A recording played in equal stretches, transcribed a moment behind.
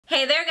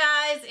Hey there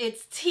guys,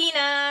 it's Tina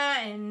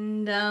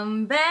and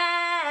I'm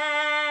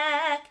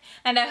back.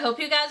 And I hope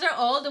you guys are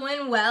all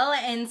doing well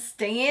and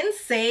staying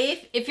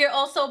safe. If you're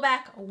also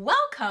back,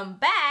 welcome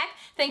back.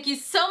 Thank you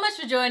so much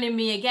for joining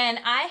me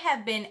again. I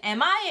have been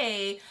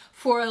MIA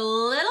for a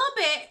little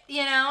bit,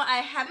 I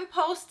haven't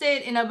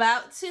posted in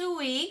about 2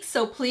 weeks,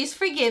 so please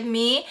forgive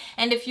me.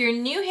 And if you're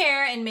new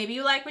here and maybe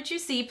you like what you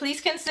see, please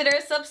consider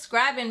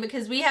subscribing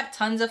because we have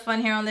tons of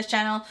fun here on this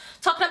channel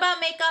talking about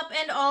makeup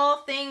and all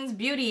things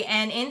beauty.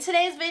 And in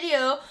today's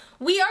video,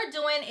 we are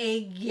doing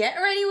a get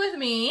ready with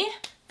me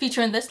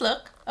featuring this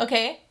look,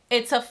 okay?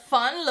 It's a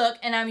fun look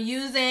and I'm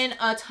using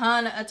a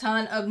ton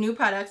of new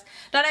products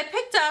that I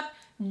picked up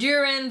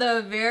during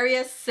the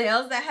various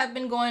sales that have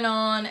been going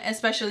on,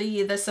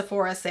 especially the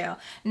Sephora sale.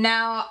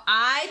 Now,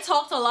 I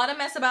talked a lot of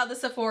mess about the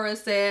Sephora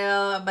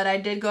sale, but I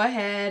did go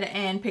ahead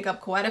and pick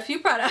up quite a few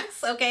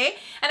products, okay?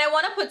 And I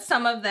want to put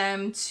some of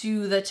them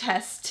to the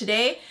test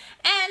today.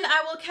 And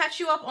I will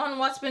catch you up on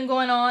what's been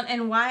going on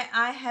and why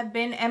I have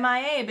been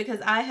MIA,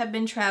 because I have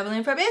been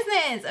traveling for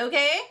business,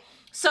 okay?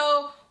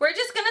 So we're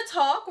just gonna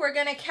talk, we're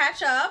gonna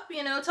catch up,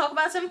 talk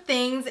about some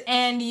things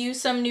and use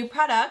some new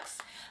products.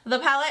 The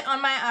palette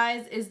on my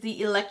eyes is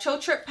the Electro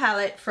Trip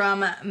palette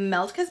from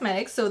Melt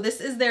Cosmetics. So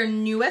this is their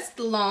newest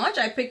launch.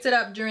 I picked it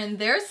up during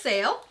their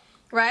sale,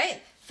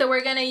 right? So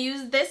we're gonna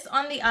use this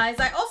on the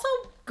eyes. I also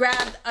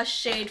grabbed a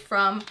shade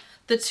from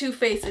the Too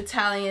Faced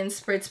Italian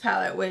Spritz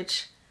palette,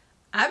 which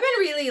I've been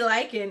really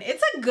liking.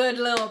 It's a good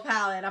little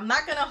palette. I'm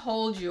not gonna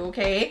hold you,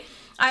 okay?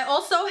 I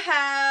also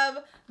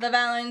have the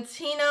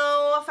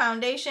Valentino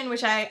foundation,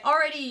 which I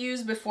already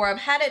used before. I've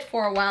had it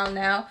for a while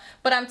now,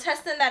 but I'm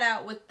testing that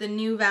out with the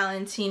new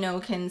Valentino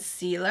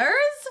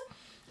concealers.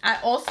 I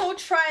also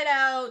tried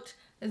out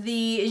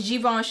the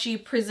Givenchy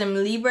Prism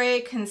Libre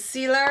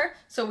concealer.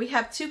 So we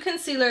have two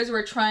concealers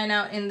we're trying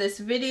out in this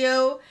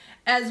video,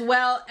 as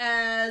well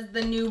as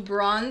the new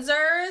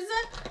bronzers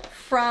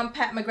from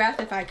Pat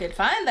McGrath, if I could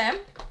find them.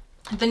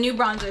 The new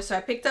bronzer. So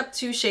I picked up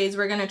two shades.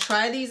 We're gonna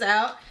try these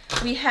out.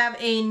 We have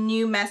a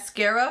new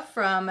mascara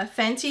from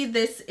Fenty.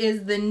 This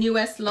is the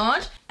newest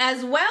launch,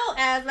 as well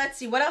as, let's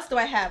see, what else do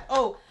I have?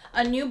 Oh,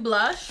 a new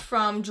blush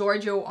from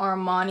Giorgio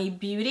Armani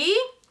Beauty.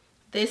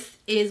 This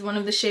is one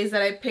of the shades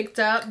that I picked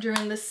up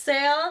during the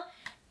sale,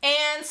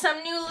 and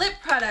some new lip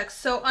products.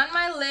 So on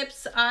my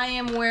lips, I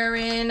am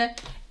wearing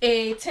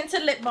a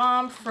tinted lip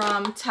balm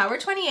from Tower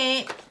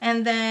 28,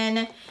 and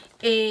then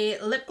a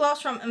lip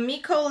gloss from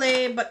Amico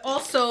Lay, but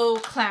also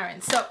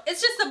Clarins. So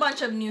it's just a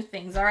bunch of new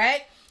things, all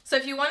right? So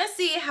if you want to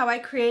see how I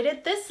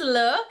created this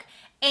look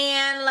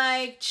and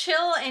like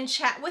chill and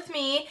chat with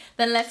me,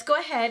 then let's go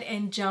ahead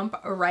and jump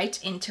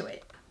right into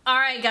it. All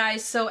right,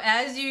 guys, so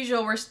as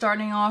usual, we're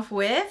starting off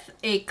with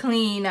a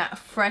clean,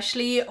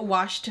 freshly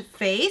washed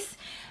face.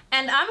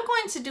 And I'm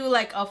going to do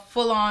like a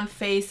full-on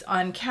face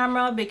on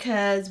camera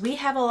because we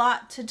have a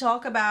lot to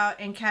talk about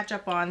and catch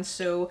up on.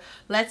 So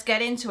let's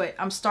get into it.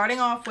 I'm starting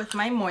off with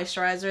my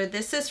moisturizer.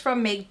 This is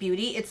from Make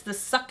Beauty. It's the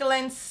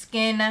Succulent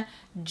Skin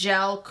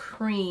Gel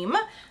Cream.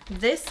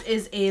 This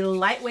is a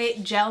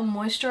lightweight gel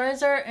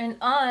moisturizer and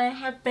I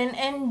have been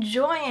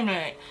enjoying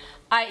it.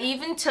 I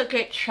even took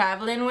it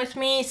traveling with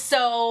me. So,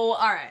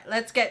 all right,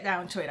 let's get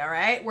down to it, all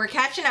right? We're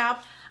catching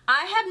up.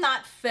 I have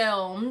not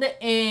filmed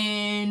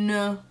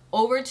in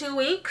over 2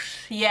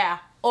 weeks. Yeah,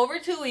 over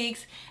 2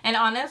 weeks. And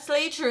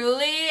honestly,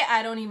 truly,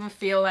 I don't even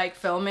feel like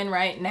filming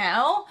right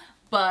now.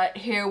 But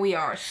here we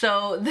are.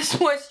 So this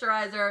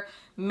moisturizer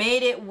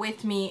made it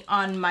with me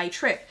on my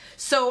trip.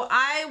 So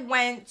I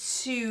went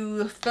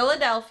to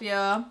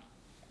Philadelphia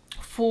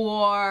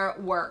for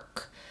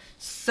work.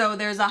 So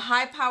there's a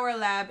high power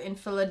lab in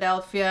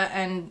Philadelphia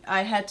and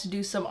I had to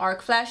do some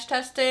arc flash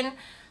testing.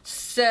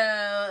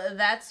 So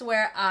that's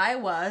where I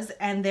was,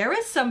 and there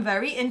is some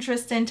very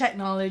interesting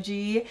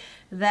technology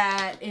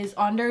that is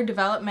under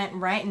development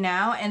right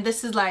now, and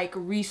this is like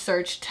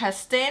research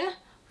testing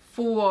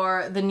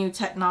for the new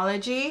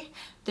technology.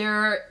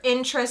 They're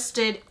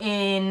interested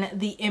in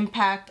the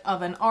impact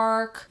of an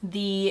arc,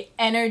 the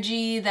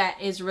energy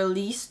that is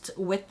released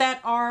with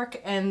that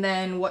arc, and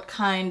then what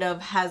kind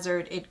of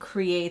hazard it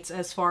creates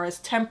as far as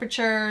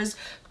temperatures,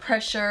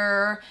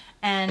 pressure,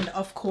 and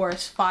of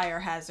course fire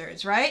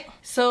hazards, right?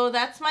 So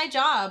that's my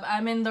job.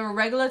 I'm in the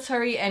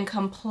regulatory and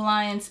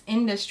compliance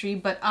industry,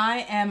 but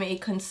I am a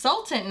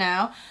consultant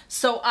now,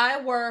 so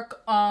I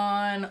work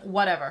on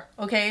whatever,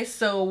 okay?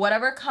 So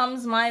whatever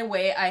comes my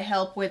way, I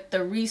help with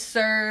the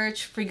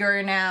research,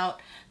 figuring out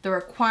the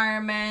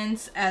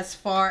requirements as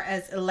far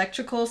as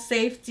electrical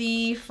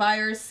safety,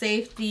 fire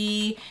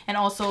safety, and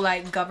also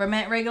like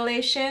government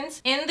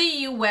regulations. In the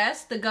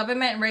US, the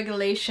government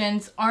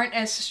regulations aren't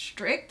as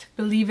strict,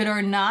 believe it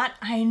or not.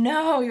 I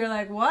know, you're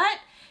like, what?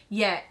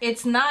 Yeah,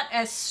 it's not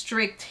as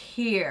strict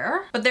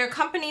here, but there are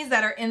companies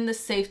that are in the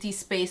safety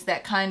space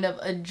that kind of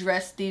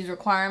address these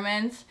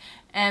requirements,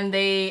 and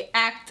they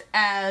act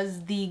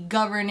as the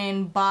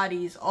governing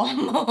bodies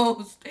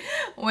almost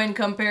when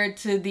compared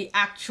to the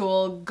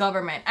actual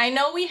government. I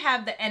know we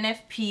have the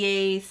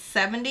NFPA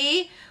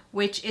 70,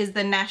 which is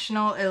the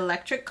National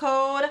Electric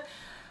Code,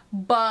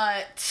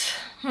 but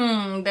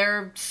there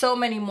are so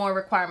many more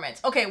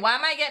requirements. Okay, why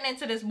am I getting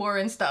into this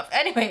boring stuff?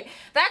 Anyway,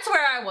 that's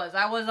where I was.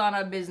 I was on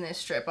a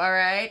business trip, all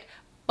right?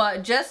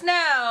 But just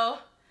know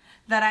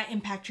that I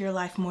impact your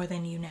life more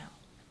than you know,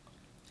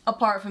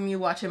 apart from you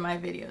watching my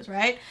videos,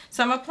 right?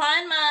 So I'm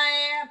applying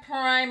my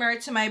primer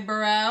to my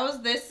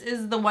brows. This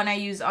is the one I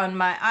use on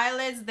my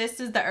eyelids. This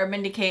is the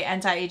Urban Decay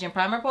Anti-Aging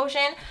Primer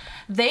Potion.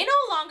 They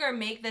no longer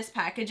make this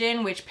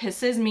packaging, which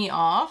pisses me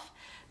off.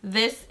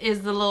 This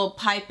is the little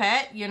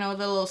pipette, you know,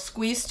 the little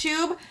squeeze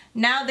tube.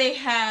 Now they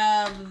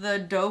have the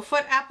doe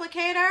foot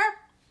applicator,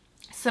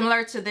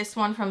 similar to this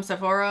one from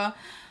Sephora,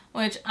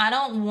 which I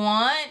don't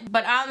want,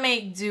 but I'll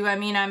make do. I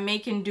mean, I'm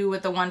making do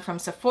with the one from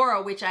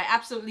Sephora, which I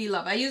absolutely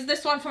love. I use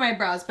this one for my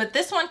brows, but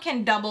this one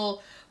can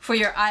double for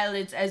your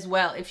eyelids as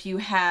well if you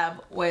have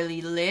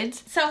oily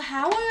lids. So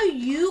how are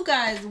you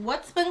guys?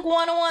 What's been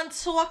going on?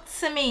 Talk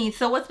to me.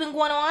 So what's been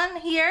going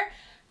on here?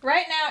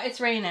 Right now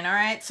it's raining, all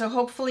right? So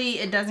hopefully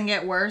it doesn't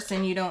get worse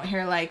and you don't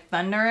hear like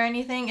thunder or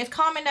anything. It's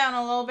calming down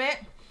a little bit,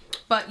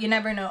 but you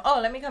never know. Oh,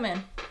 let me come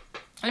in.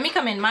 Let me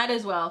come in, might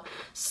as well.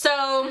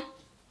 So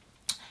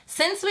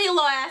since we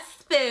last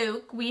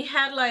spoke, we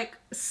had like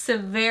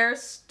severe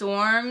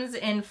storms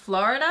in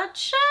Florida.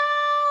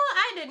 Child,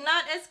 I did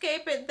not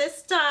escape it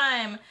this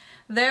time.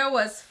 There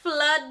was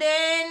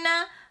flooding.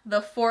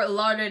 The Fort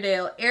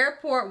Lauderdale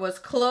airport was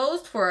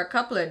closed for a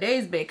couple of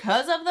days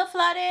because of the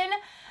flooding.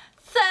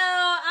 So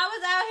I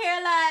was out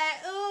here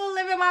like, ooh,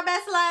 living my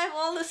best life.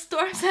 All the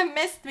storms have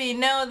missed me.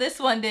 No, this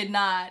one did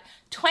not.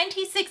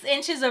 26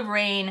 inches of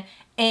rain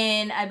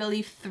in, I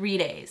believe, 3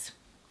 days.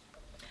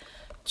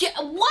 Yeah,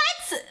 what?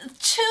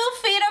 2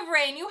 feet of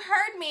rain. You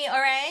heard me, all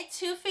right?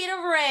 2 feet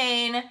of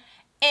rain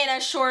in a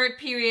short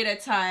period of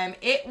time.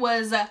 It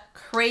was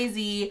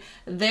crazy.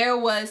 There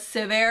was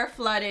severe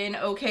flooding,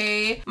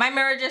 okay? My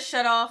mirror just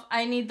shut off.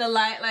 I need the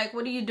light. Like,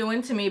 what are you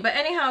doing to me? But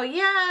anyhow,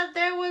 yeah,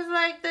 there was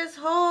like this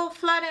whole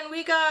flooding.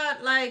 We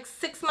got like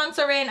 6 months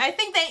of rain. I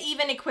think they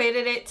even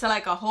equated it to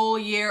like a whole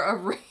year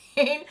of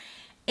rain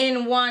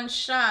in one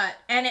shot.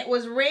 And it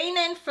was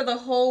raining for the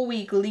whole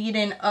week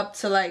leading up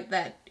to like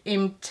that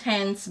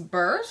intense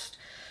burst.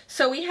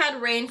 So we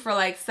had rain for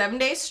like 7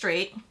 days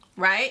straight,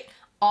 right?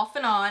 Off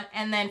and on,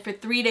 and then for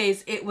 3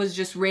 days it was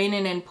just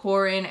raining and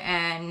pouring,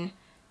 and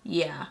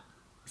yeah,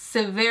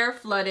 severe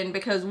flooding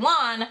because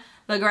one,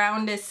 the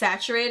ground is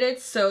saturated,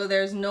 so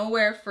there's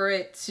nowhere for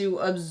it to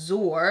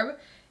absorb.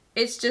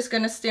 It's just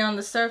gonna stay on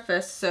the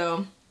surface.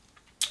 So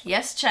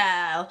yes,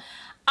 child,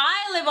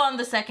 I live on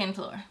the 2nd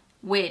floor,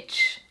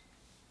 which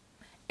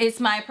is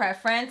my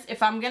preference.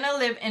 If I'm gonna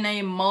live in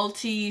a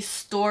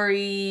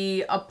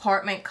multi-story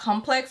apartment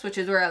complex, which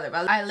is where I live.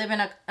 I live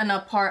in an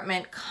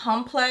apartment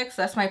complex.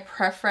 That's my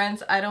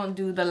preference. I don't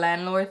do the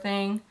landlord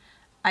thing.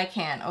 I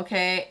can't,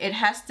 okay? It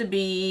has to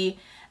be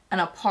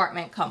an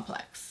apartment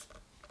complex.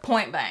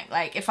 Point blank.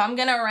 Like, if I'm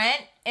gonna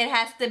rent, it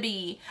has to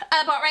be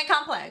an apartment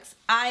complex.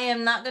 I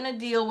am not gonna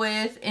deal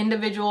with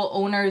individual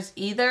owners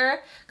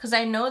either, because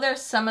I know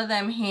there's some of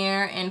them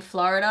here in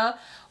Florida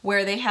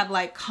where they have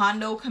like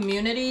condo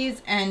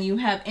communities and you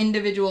have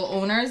individual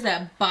owners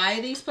that buy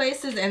these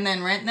places and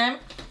then rent them.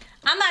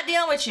 I'm not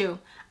dealing with you.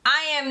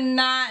 I am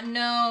not,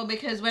 no,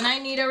 because when I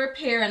need a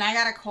repair and I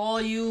gotta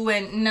call you,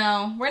 and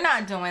no, we're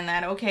not doing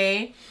that,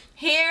 okay?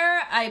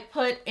 Here I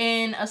put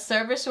in a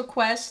service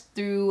request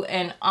through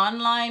an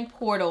online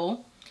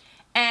portal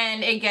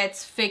and it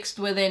gets fixed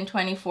within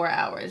 24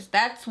 hours.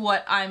 That's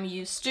what I'm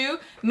used to.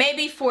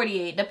 Maybe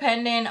 48,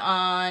 depending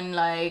on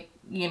like,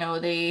 you know,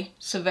 the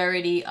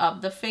severity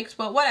of the fix,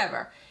 but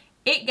whatever.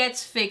 It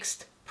gets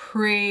fixed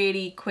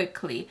pretty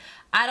quickly.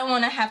 I don't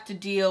want to have to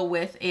deal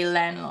with a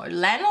landlord.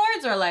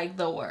 Landlords are like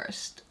the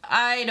worst.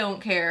 I don't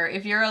care.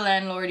 If you're a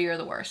landlord, you're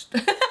the worst.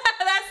 That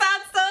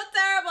sounds so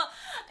terrible.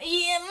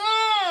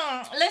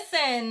 Yeah,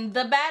 listen,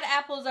 the bad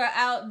apples are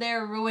out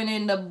there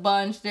ruining the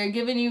bunch. They're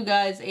giving you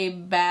guys a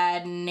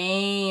bad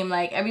name.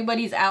 Like,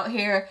 everybody's out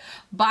here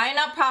buying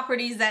up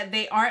properties that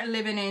they aren't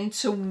living in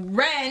to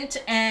rent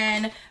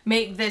and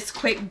make this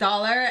quick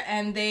dollar,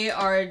 and they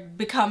are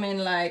becoming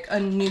like a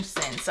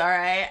nuisance, all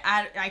right?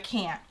 I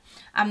can't.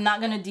 I'm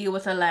not gonna deal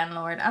with a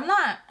landlord. I'm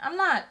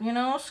not, you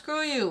know,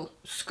 screw you.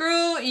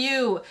 Screw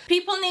you.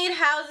 People need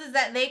houses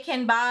that they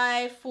can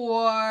buy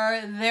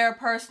for their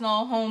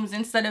personal homes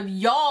instead of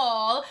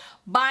y'all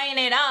buying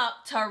it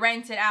up to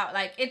rent it out.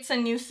 Like, it's a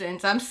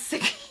nuisance. I'm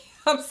sick.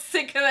 I'm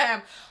sick of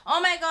them. Oh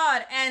my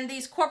God. And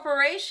these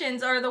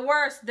corporations are the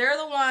worst. They're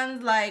the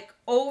ones like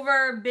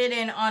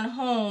overbidding on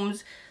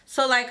homes.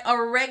 So like a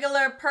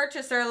regular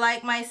purchaser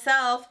like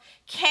myself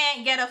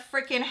can't get a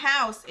freaking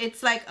house.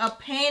 It's like a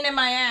pain in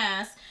my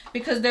ass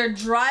because they're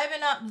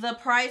driving up the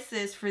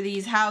prices for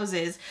these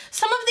houses.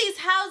 Some of these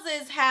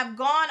houses have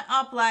gone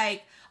up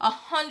like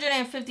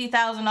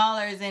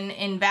 $150,000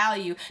 in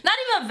value. Not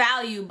even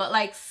value, but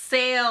like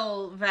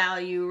sale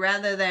value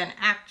rather than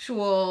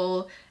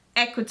actual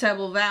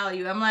equitable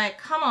value. I'm like,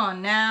 come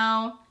on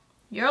now.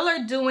 Y'all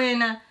are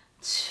doing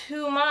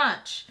too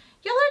much.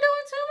 Y'all are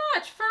doing too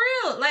much, for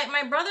real. Like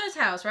my brother's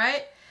house,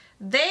 right?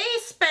 they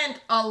spent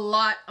a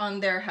lot on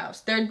their house.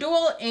 They're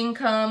dual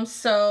income,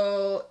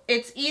 so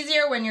it's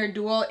easier when you're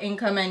dual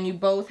income and you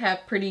both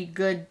have pretty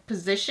good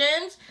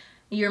positions.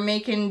 You're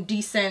making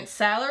decent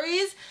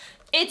salaries.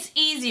 It's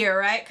easier,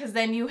 right? Because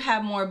then you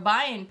have more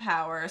buying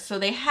power. So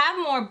they have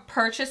more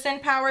purchasing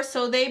power.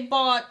 So they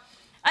bought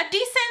a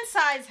decent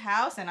sized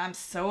house, and I'm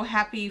so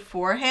happy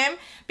for him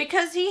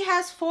because he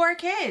has 4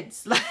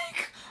 kids.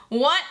 Like,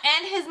 what?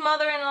 And his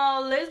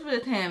mother-in-law lives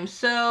with him.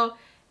 So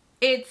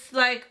it's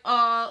like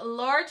a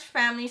large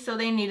family, so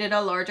they needed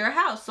a larger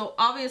house. So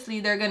obviously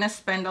they're gonna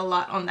spend a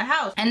lot on the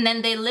house. And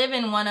then they live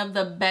in one of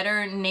the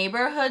better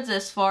neighborhoods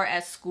as far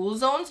as school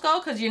zones go,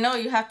 because you know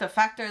you have to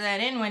factor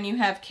that in when you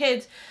have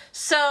kids.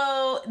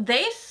 So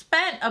they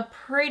spent a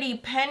pretty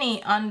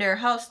penny on their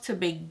house to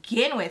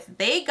begin with.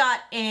 They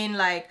got in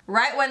like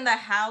right when the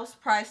house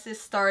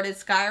prices started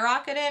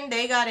skyrocketing.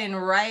 They got in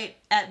right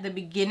at the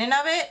beginning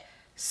of it.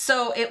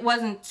 So it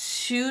wasn't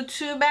too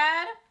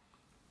bad.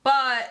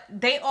 But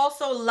they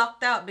also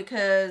lucked out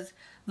because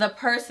the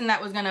person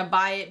that was gonna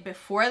buy it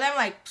before them,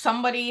 like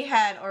somebody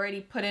had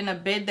already put in a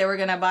bid, they were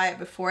gonna buy it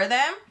before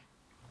them.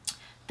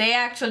 They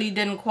actually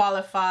didn't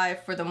qualify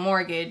for the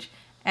mortgage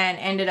and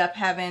ended up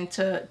having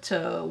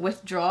to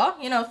withdraw.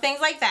 You know, things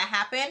like that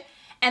happen.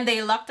 And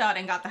they lucked out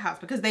and got the house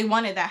because they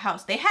wanted that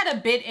house. They had a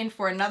bid in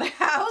for another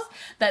house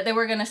that they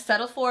were gonna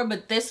settle for,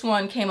 but this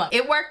one came up.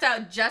 It worked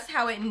out just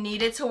how it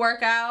needed to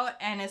work out,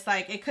 and it's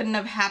like it couldn't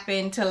have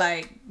happened to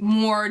like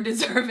more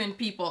deserving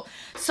people.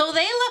 So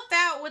they lucked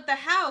out with the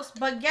house,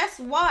 but guess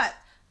what?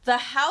 The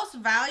house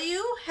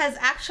value has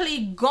actually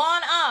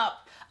gone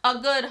up a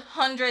good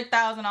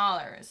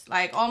 $100,000,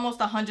 like almost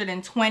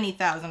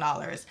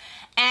 $120,000.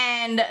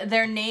 And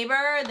their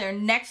neighbor, their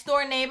next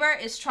door neighbor,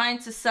 is trying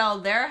to sell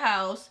their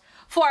house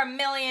for $1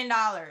 million. And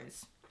I'm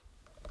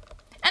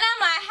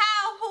like,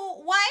 how,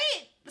 who,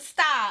 wait,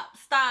 stop.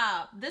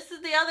 This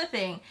is the other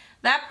thing.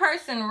 That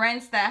person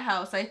rents that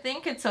house. I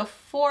think it's a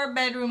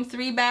 4-bedroom,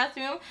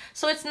 3-bathroom.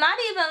 So it's not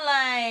even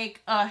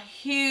like a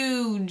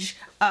huge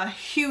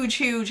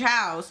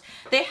house.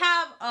 They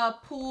have a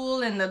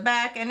pool in the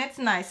back and it's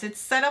nice. It's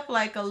set up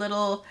like a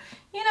little,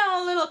 you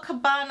know, a little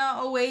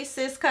cabana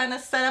oasis kind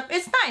of setup.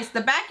 It's nice.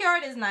 The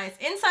backyard is nice.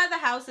 Inside the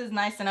house is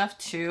nice enough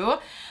too.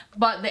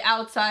 But the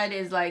outside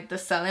is like the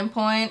selling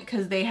point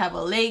because they have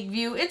a lake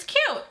view. It's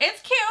cute.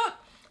 It's cute.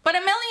 But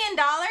 $1 million?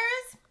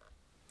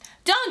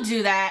 Don't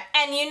do that.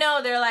 And you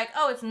know, they're like,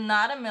 oh, it's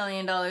not $1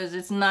 million.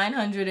 It's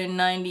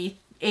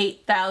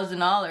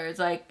 $998,000.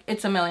 Like,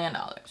 it's $1 million.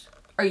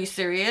 Are you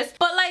serious?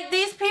 But like,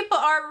 these people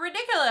are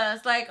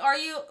ridiculous. Like,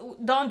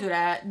 don't do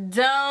that.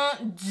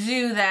 Don't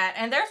do that.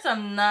 And there's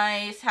some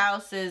nice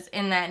houses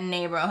in that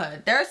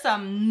neighborhood. There's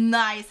some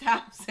nice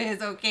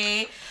houses,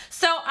 okay?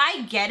 So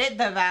I get it.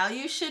 The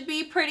value should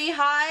be pretty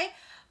high.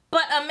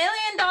 But $1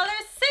 million,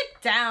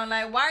 sit down.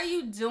 Like, why are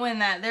you doing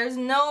that? There's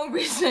no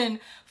reason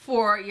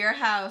for your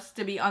house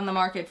to be on the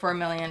market for $1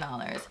 million.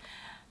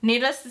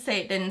 Needless to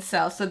say, it didn't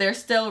sell. So they're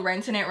still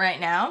renting it right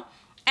now.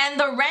 And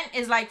the rent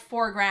is like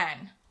 $4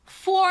 grand.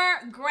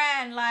 $4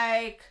 grand,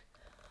 like,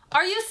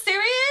 are you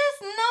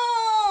serious? No,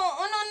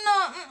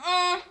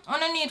 I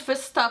don't need to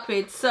stop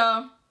it.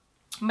 So,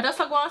 but that's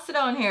going to sit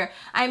down here.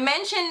 I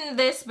mentioned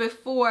this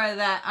before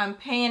that I'm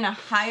paying a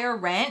higher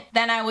rent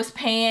than I was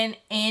paying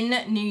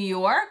in New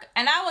York,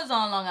 and I was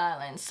on Long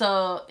Island,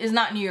 so it's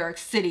not New York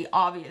City,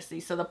 obviously,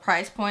 so the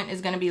price point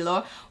is going to be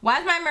lower. Why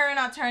is my mirror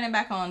not turning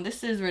back on?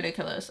 This is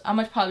ridiculous. I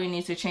must probably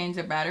need to change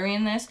the battery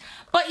in this,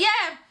 but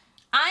yeah,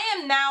 I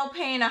am now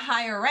paying a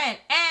higher rent,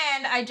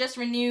 and I just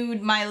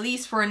renewed my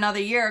lease for another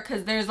year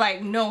because there's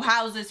like no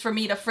houses for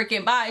me to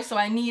freaking buy, so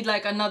I need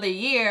like another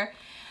year.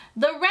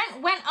 The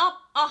rent went up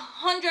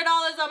 $100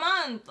 a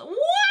month.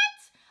 What?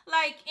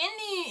 Like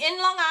in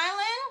Long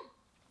Island,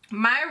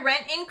 my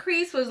rent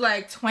increase was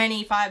like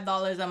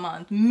 $25 a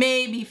month,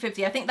 maybe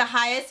 $50. I think the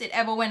highest it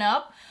ever went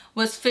up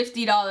was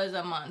 $50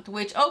 a month,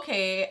 which,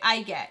 okay,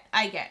 I get,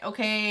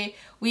 okay?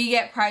 We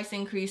get price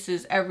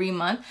increases every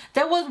month.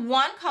 There was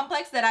one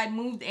complex that I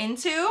moved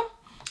into,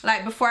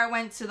 like before I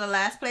went to the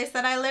last place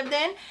that I lived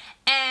in,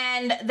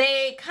 and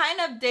they kind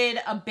of did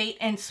a bait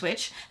and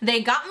switch.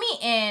 They got me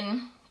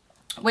in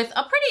with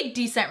a pretty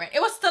decent rent.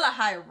 It was still a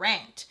high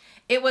rent.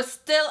 It was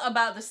still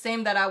about the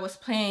same that I was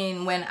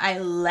paying when I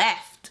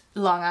left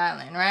Long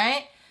Island,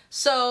 right?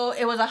 So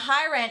it was a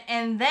high rent,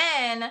 and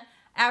then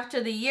after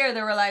the year,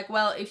 they were like,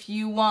 well, if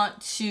you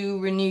want to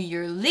renew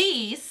your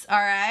lease, all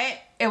right,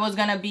 it was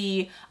gonna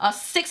be a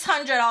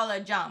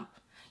 $600 jump.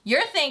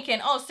 You're thinking,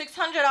 oh,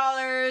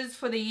 $600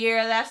 for the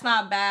year, that's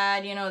not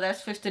bad, you know,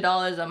 that's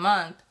 $50 a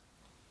month.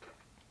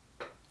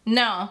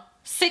 No,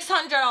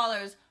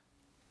 $600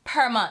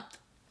 per month.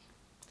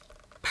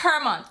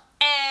 Per month.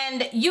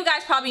 And you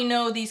guys probably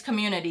know these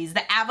communities,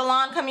 the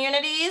Avalon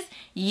communities.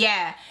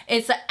 Yeah,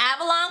 it's an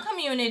Avalon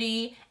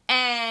community,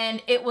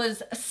 and it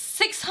was a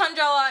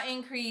 $600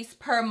 increase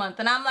per month.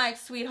 And I'm like,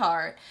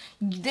 sweetheart,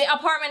 the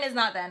apartment is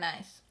not that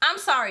nice. I'm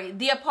sorry,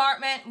 the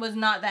apartment was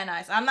not that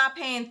nice. I'm not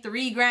paying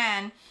 $3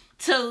 grand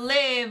to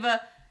live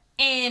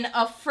in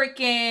a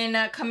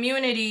freaking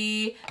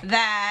community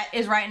that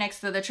is right next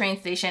to the train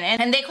station.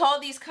 And they call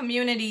these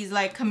communities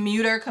like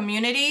commuter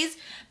communities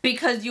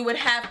because you would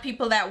have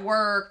people that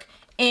work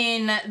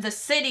in the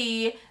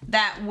city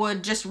that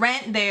would just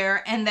rent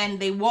there and then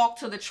they walk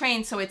to the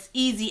train, so it's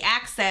easy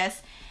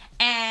access.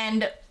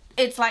 And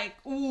it's like,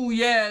 ooh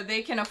yeah,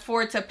 they can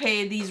afford to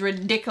pay these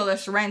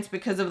ridiculous rents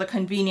because of the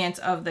convenience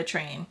of the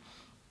train.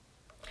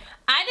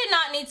 I did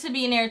not need to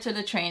be near to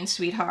the train,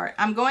 sweetheart.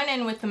 I'm going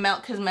in with the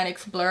Melt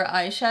Cosmetics Blur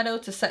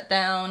eyeshadow to set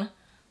down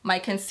my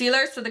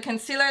concealer. So the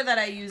concealer that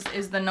I use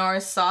is the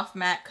NARS Soft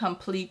Matte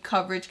Complete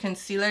Coverage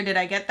Concealer. Did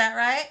I get that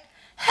right?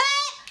 Hey!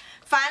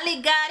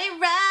 Finally got it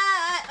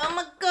right! Oh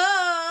my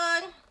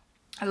god!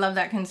 I love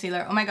that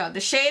concealer. Oh my god. The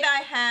shade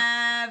I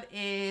have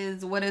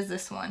is, what is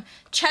this one?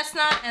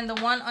 Chestnut, and the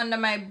one under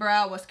my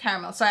brow was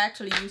Caramel. So I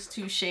actually used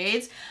 2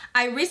 shades.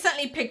 I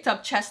recently picked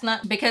up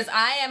Chestnut because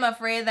I am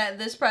afraid that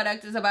this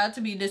product is about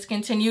to be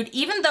discontinued,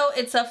 even though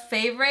it's a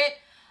favorite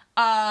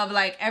of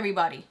like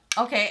everybody.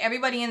 Okay,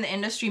 everybody in the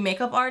industry,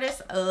 makeup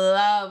artists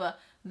love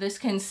this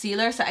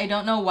concealer, so I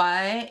don't know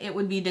why it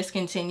would be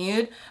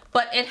discontinued,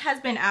 but it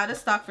has been out of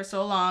stock for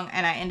so long,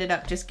 and I ended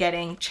up just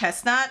getting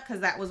Chestnut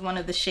because that was one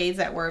of the shades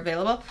that were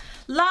available.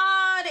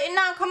 Lord, it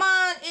now come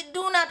on, it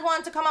do not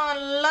want to come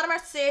on, Lord of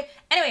mercy.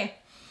 Anyway,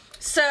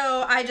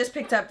 so I just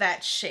picked up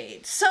that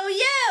shade. So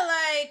yeah,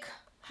 like,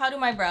 how do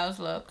my brows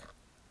look?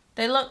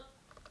 They look,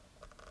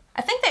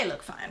 I think they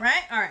look fine,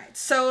 right? All right,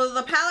 so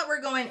the palette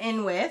we're going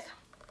in with,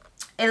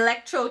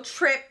 Electro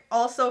Trip,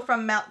 also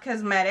from Melt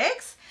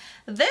Cosmetics.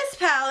 This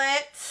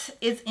palette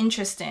is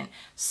interesting.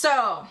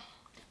 So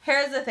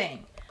here's the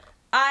thing.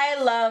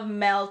 I love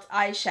Melt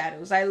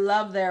eyeshadows. I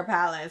love their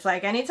palettes.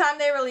 Like anytime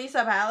they release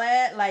a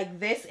palette like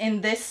this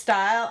in this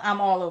style,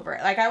 I'm all over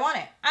it. Like I want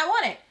it. I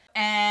want it.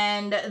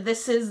 And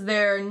this is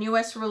their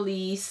newest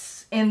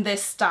release in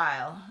this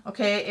style.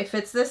 Okay, if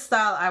it's this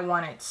style, I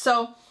want it.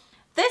 So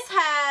this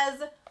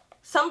has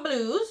some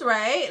blues,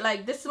 right?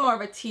 Like this is more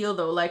of a teal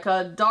though, like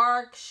a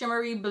dark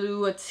shimmery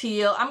blue, a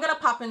teal. I'm gonna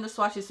pop in the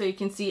swatches so you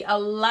can see a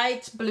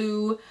light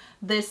blue,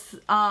 this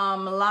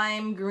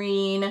lime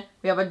green,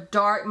 we have a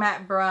dark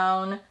matte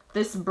brown,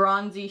 this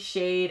bronzy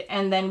shade,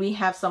 and then we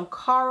have some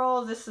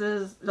corals. This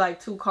is like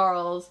 2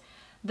 corals.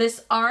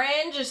 This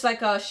orange is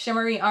like a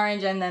shimmery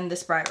orange, and then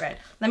this bright red.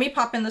 Let me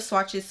pop in the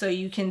swatches so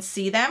you can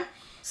see them.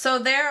 So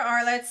there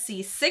are, let's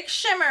see, 6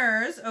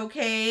 shimmers,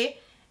 okay,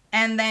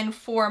 and then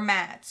 4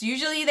 mattes.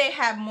 Usually they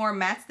have more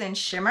mattes than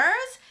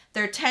shimmers.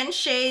 There are 10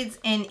 shades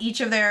in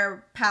each of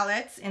their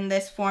palettes in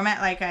this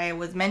format, like I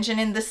was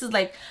mentioning. This is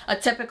like a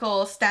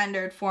typical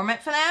standard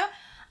format for them.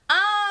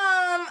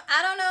 I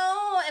don't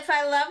know if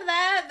I love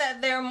that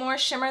there are more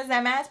shimmers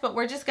than mattes, but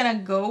we're just gonna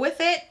go with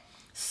it.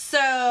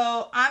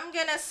 So I'm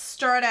gonna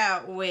start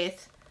out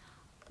with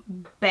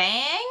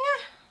Bang.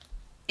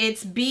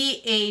 It's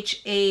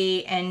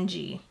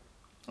BHANG,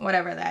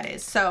 whatever that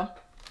is. So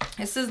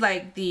this is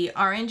like the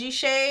orangey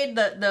shade,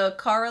 the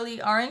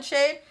corally orange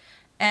shade,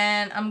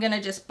 and I'm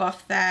gonna just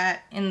buff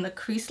that in the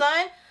crease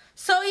line.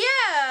 So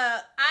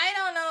yeah, I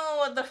don't know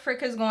what the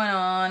frick is going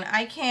on.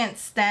 I can't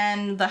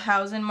stand the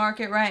housing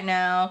market right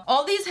now.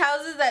 All these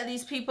houses that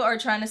these people are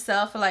trying to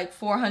sell for like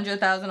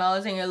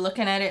 $400,000, and you're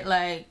looking at it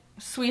like,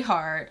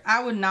 sweetheart,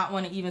 I would not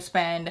want to even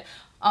spend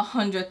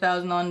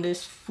 $100,000 on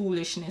this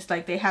foolishness.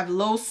 Like, they have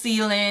low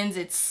ceilings,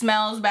 it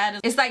smells bad.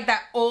 It's like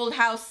that old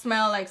house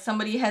smell, like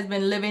somebody has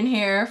been living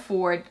here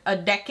for a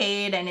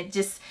decade, and it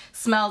just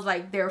smells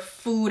like their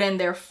food and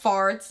their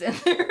farts, and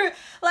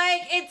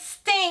like, it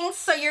stinks.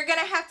 So you're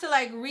gonna have to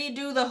like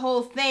redo the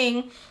whole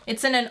thing.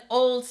 It's in an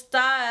old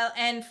style.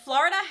 And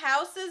Florida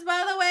houses,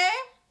 by the way,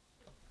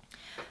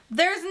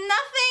 there's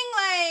nothing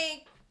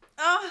like,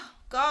 oh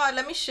God,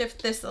 let me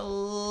shift this a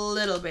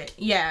little bit.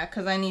 Yeah,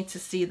 because I need to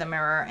see the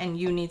mirror and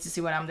you need to see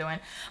what I'm doing.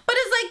 But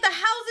it's like the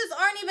houses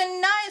aren't even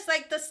nice.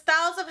 Like the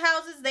styles of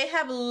houses, they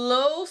have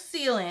low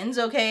ceilings,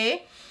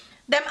 okay?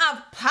 Them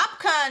have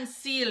popcorn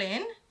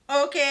ceiling,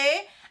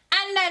 okay?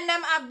 And then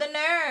them have the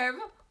nerve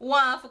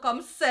want to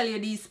come sell you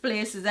these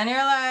places. And you're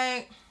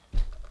like,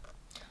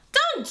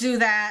 don't do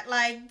that.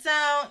 Like,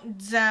 don't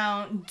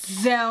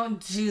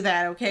do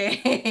that,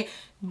 okay?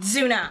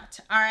 Do not,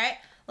 all right?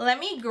 Let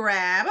me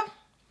grab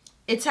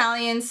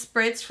Italian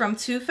Spritz from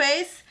Too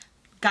Faced.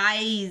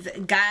 Guys,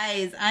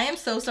 I am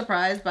so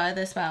surprised by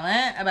this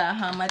palette about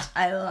how much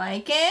I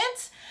like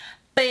it,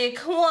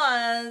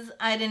 because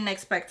I didn't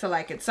expect to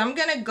like it. So I'm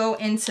gonna go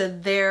into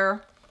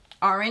their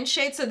orange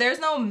shade. So there's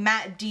no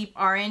matte deep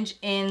orange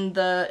in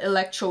the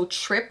Electro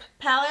Trip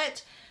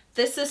palette.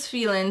 This is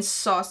feeling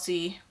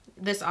saucy,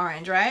 this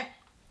orange, right?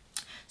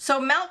 So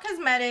Melt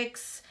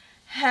Cosmetics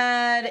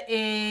had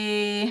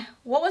a,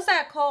 what was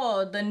that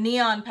called? The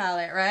neon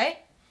palette, right?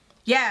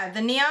 Yeah,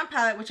 the neon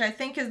palette, which I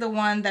think is the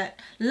one that,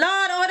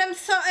 Lord, oh, I'm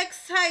so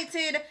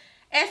excited.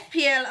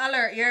 FPL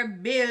alert, your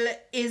bill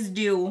is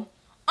due.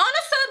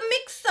 Honestly,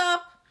 mix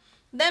up.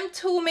 Them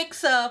two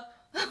mix up.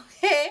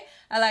 Okay.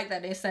 I like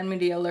that they send me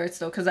the alerts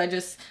though, because I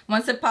just,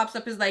 once it pops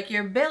up, it's like,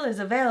 your bill is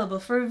available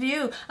for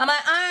review. I'm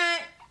like,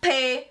 alright,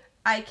 pay.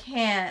 I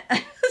can't.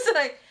 It's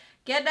like,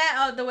 get that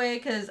out the way,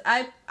 because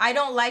I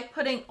don't like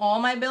putting all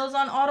my bills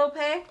on auto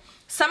pay.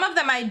 Some of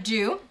them I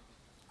do,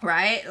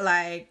 right?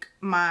 Like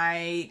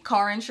my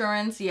car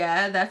insurance,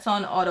 yeah, that's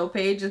on auto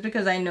pay just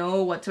because I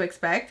know what to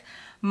expect.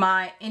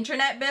 My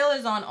internet bill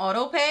is on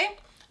auto pay.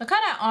 Look at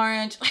that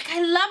orange. Like,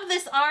 I love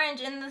this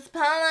orange in this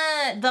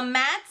palette. The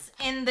mattes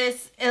in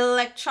this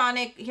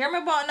electronic, hear me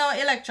about no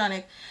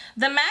electronic.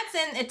 The mattes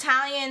in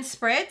Italian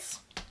Spritz,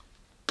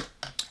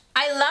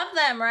 I love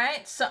them,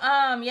 right? So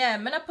yeah,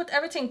 I'm gonna put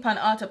everything on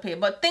auto pay,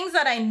 but things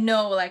that I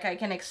know, like I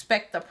can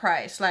expect the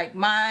price. Like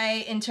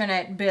my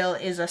internet bill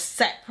is a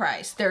set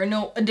price. There are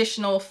no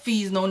additional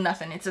fees, no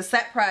nothing. It's a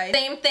set price.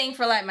 Same thing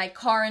for like my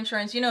car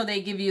insurance. You know,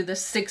 they give you the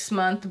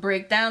 6-month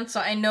breakdown, so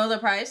I know the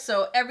price.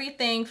 So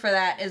everything for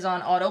that is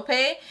on auto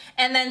pay.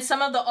 And then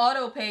some of the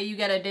auto pay, you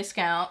get a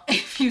discount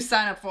if you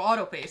sign up for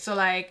auto pay. So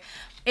like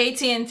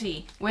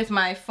AT&T with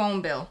my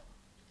phone bill,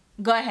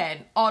 go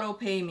ahead, auto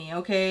pay me,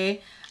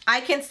 okay? I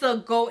can still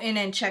go in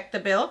and check the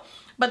bill,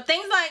 but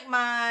things like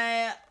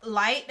my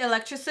light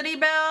electricity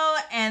bill,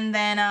 and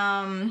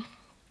then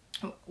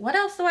what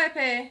else do I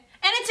pay?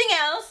 Anything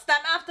else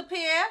that I have to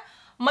pay,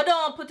 I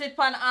don't put it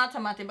on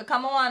automatic because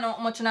I want how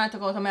much I to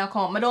go to my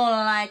account.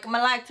 I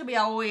like to be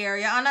aware,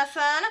 you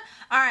understand?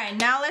 Alright,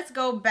 now let's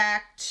go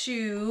back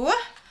to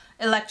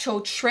Electro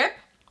Trip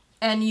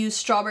and use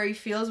Strawberry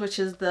Fields, which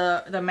is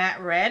the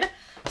matte red.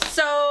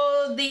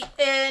 So the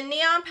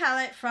neon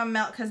palette from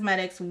Melt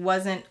Cosmetics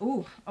wasn't,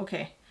 ooh,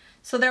 okay.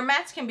 So their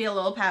mattes can be a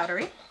little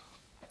powdery.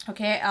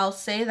 Okay, I'll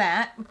say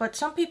that. But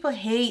some people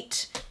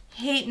hate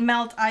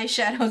Melt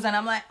eyeshadows, and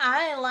I'm like,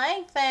 I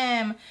like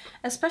them.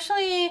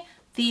 Especially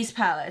these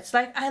palettes.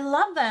 Like, I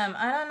love them.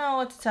 I don't know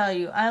what to tell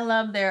you. I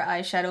love their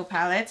eyeshadow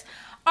palettes.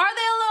 Are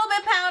they a little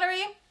bit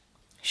powdery?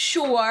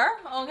 Sure,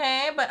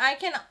 okay, but I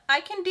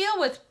can deal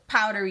with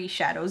powdery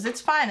shadows.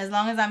 It's fine as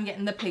long as I'm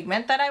getting the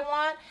pigment that I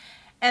want.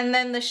 And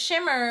then the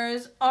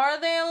shimmers, are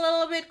they a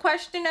little bit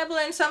questionable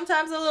and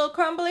sometimes a little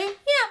crumbly?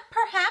 Yeah,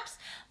 perhaps.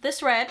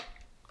 This red,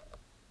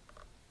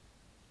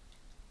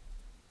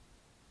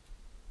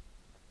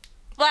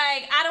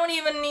 like, I don't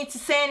even need to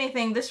say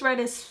anything. This red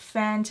is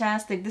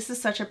fantastic. This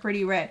is such a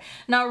pretty red.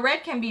 Now,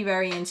 red can be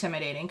very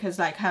intimidating because,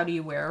 like, how do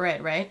you wear a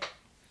red, right?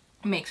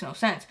 It makes no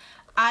sense.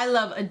 I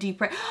love a deep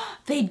red.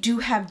 They do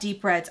have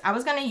deep reds.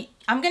 I'm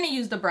gonna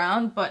use the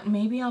brown, but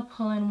maybe I'll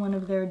pull in one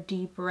of their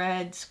deep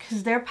reds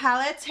because their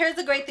palettes, here's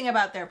the great thing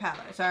about their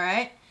palettes, all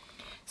right?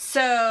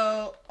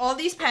 So all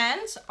these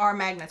pans are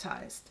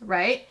magnetized,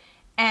 right?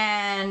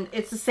 And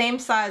it's the same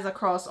size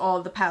across all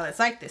of the palettes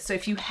like this. So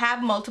if you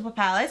have multiple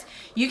palettes,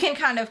 you can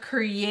kind of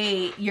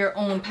create your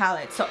own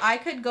palette. So I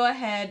could go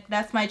ahead,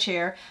 that's my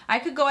chair. I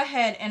could go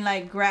ahead and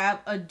like grab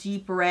a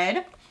deep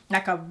red,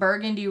 like a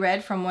burgundy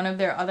red from one of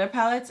their other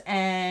palettes,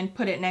 and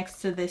put it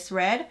next to this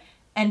red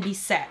and be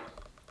set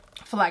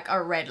for like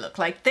a red look.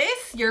 Like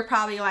this, you're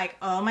probably like,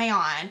 oh my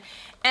god.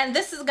 And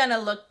this is gonna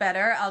look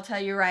better, I'll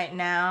tell you right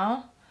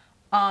now,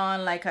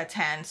 on like a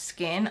tan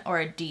skin or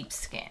a deep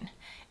skin.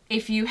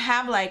 If you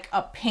have like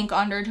a pink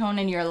undertone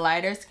in your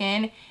lighter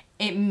skin,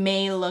 it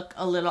may look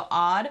a little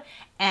odd.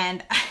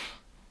 And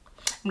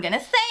I'm gonna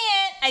say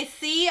it, I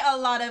see a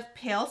lot of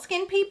pale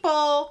skin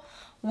people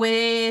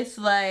with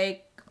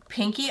like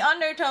pinky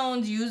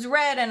undertones use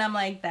red, and I'm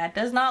like, that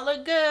does not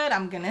look good.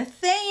 I'm gonna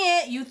say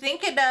it. You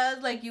think it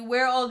does, like you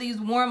wear all these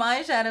warm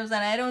eyeshadows, and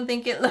I don't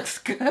think it looks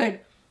good.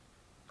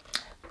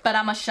 But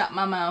I'ma shut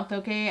my mouth,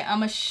 okay?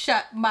 I'ma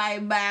shut my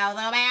mouth,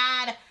 oh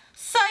my god.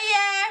 So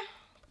yeah,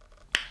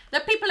 the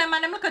people in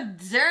man, them look a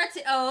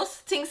dirty house.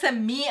 Things that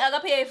me I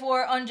gotta pay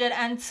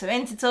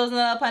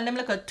 $420,000 upon them,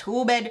 look a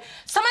 2-bed.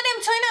 Some of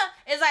them too, you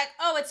know, is like,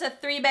 oh, it's a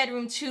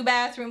 3-bedroom,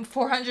 2-bathroom,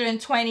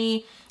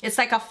 420. It's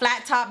like a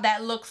flat top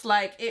that looks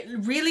like, it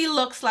really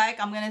looks like,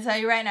 I'm gonna tell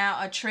you right now,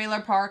 a trailer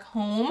park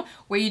home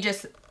where you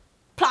just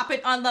plop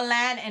it on the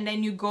land and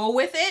then you go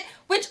with it.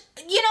 Which,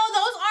 you know,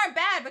 those aren't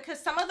bad because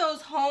some of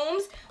those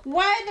homes,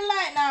 why the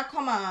light now?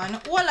 Come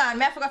on, hold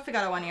on, I forgot to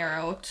figure that one here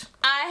out.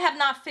 I have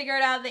not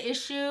figured out the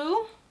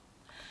issue.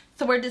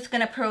 So we're just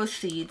gonna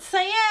proceed. So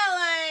yeah,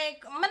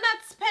 like, I'm not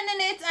spending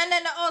it and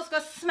then the house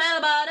gonna smell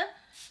bad.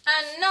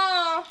 And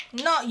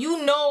no,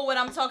 you know what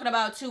I'm talking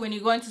about too when you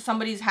go into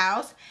somebody's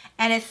house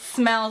and it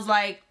smells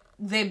like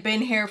they've been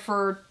here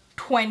for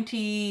 20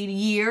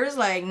 years.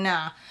 Like,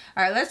 nah.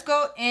 All right, let's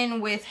go in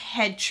with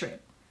Head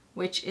Trip,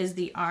 which is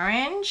the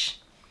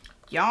orange.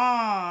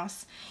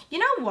 Yas. You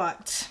know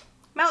what?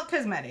 Melt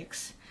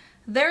Cosmetics.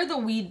 They're the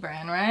weed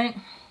brand, right?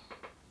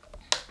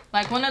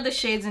 Like, one of the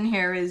shades in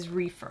here is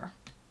Reefer.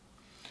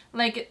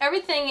 Like,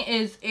 everything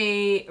is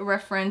a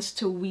reference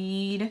to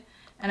weed.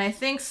 And I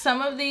think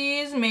some of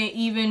these may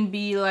even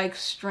be like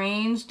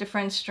strains,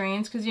 different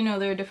strains. Because, you know,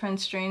 there are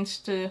different strains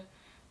to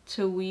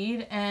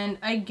weed. And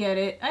I get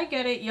it. I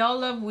get it. Y'all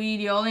love weed.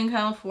 Y'all in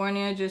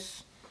California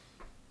just...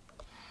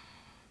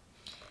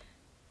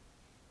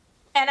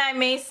 And I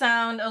may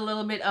sound a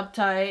little bit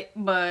uptight,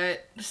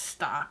 but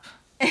stop.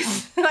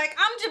 It's like,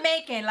 I'm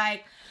Jamaican.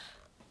 Like,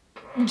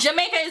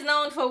 Jamaica is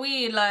known for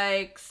weed,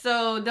 like,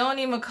 so don't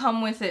even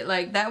come with it.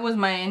 Like, that was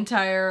my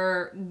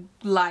entire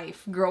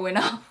life growing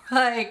up.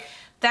 Like,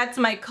 that's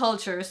my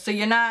culture, so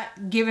you're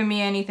not giving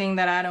me anything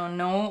that I don't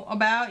know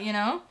about, you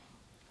know?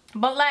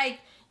 But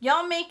like,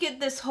 y'all make it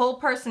this whole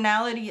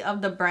personality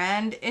of the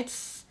brand.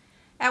 It's,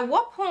 at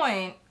what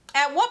point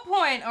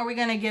are we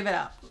gonna give it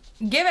up?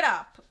 Give it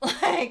up.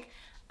 Like,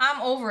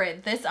 I'm over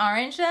it. This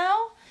orange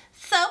though,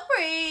 so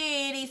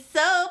pretty,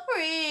 so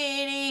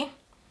pretty.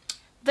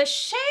 The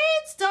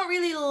shades don't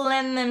really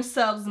lend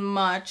themselves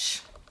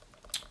much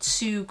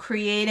to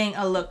creating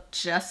a look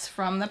just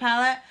from the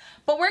palette,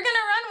 but we're gonna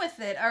run with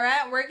it, all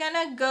right? We're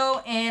gonna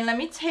go in. Let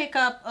me take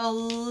up a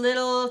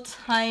little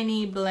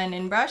tiny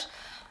blending brush.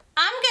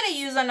 I'm gonna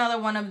use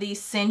another one of these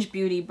Singe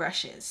Beauty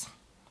brushes.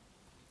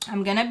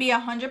 I'm gonna be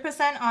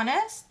 100%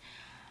 honest.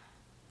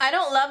 I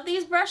don't love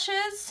these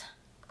brushes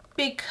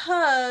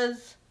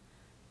because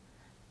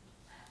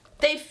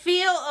they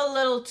feel a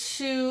little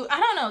too, I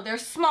don't know, they're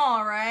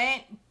small,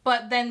 right?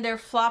 But then they're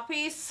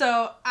floppy,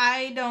 so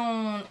I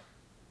don't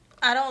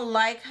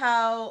like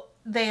how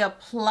they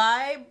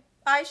apply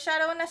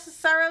eyeshadow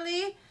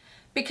necessarily,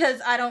 because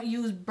I don't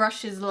use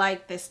brushes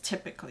like this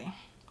typically,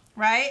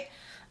 right?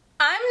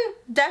 I'm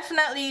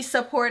definitely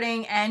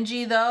supporting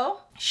Angie though.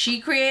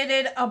 She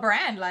created a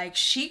brand, like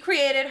she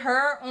created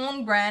her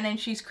own brand and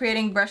she's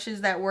creating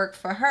brushes that work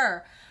for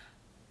her.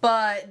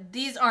 But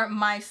these aren't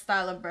my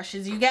style of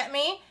brushes, you get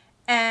me?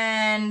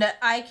 And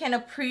I can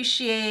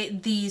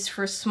appreciate these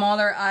for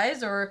smaller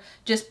eyes, or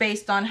just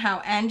based on how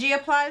Angie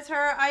applies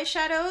her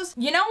eyeshadows.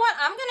 You know what?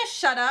 I'm gonna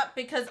shut up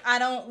because I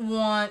don't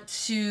want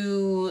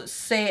to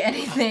say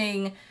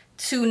anything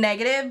too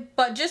negative,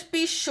 but just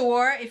be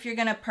sure if you're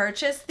gonna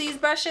purchase these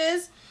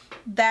brushes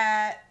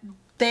that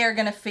they're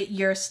gonna fit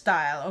your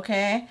style,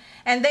 okay?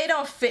 And they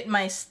don't fit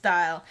my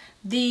style.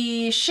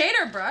 The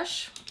shader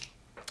brush,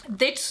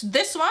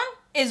 this one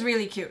is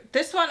really cute.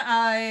 This one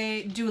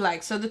I do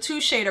like. So the two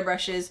shader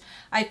brushes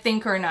I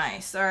think are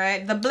nice, all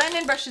right? The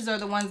blending brushes are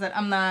the ones that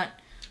I'm not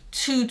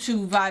too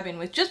vibing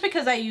with, just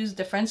because I use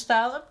different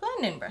style of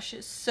blending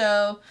brushes.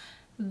 So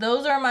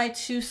those are my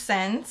 2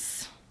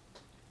 cents.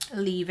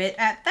 Leave it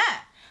at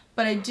that.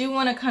 But I do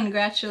want to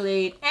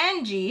congratulate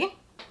Angie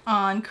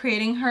on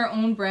creating her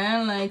own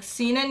brand, like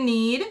seen a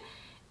need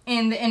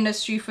in the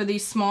industry for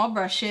these small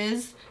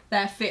brushes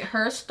that fit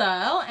her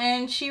style,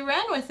 and she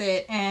ran with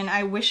it, and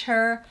I wish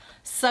her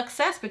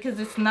success because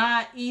it's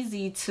not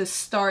easy to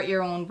start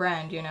your own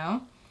brand, you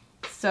know?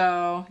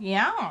 So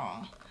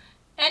yeah.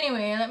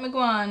 Anyway, let me go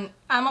on.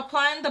 I'm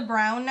applying the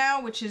brown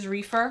now, which is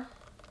Reefer.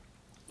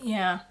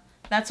 Yeah,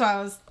 that's why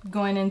I was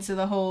going into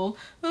the whole,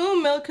 oh,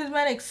 Milk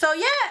Cosmetics. So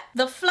yeah,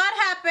 the flood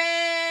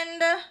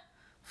happened.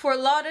 Fort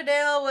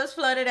Lauderdale was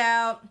flooded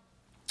out.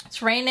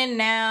 It's raining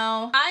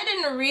now. I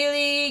didn't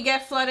really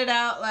get flooded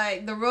out.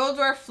 Like, the roads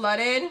were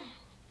flooded.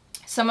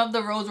 Some of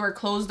the roads were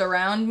closed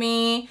around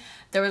me.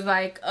 There was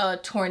like a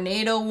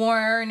tornado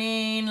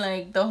warning,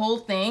 like the whole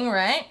thing,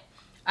 right?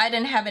 I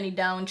didn't have any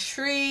downed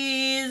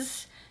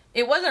trees.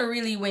 It wasn't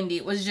really windy.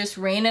 It was just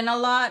raining a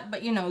lot.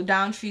 But you know,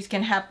 downed trees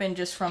can happen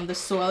just from the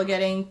soil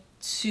getting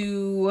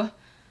too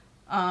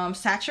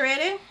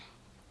saturated.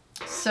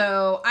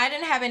 So I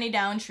didn't have any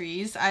down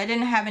trees. I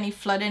didn't have any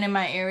flooding in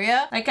my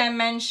area. Like I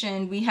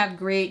mentioned, we have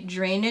great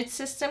drainage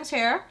systems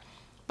here.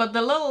 But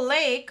the little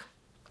lake,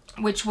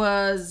 which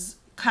was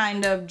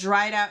kind of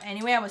dried out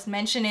anyway, I was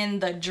mentioning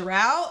the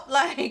drought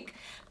like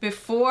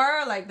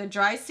before, like the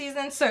dry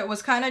season. So it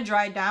was kind of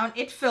dried down.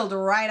 It filled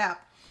right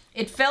up.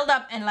 It filled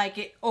up and like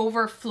it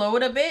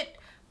overflowed a bit.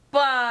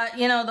 But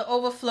you know, the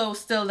overflow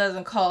still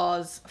doesn't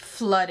cause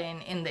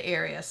flooding in the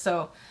area.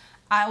 So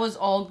I was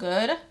all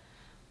good.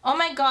 Oh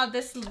my god,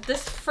 this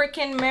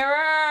freaking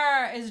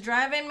mirror is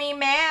driving me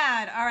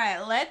mad. All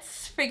right,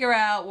 let's figure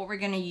out what we're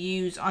gonna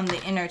use on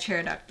the inner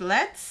tear duct.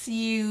 Let's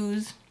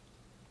use,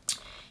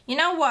 you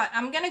know what?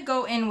 I'm gonna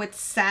go in with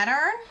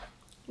Saturn,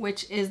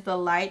 which is the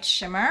light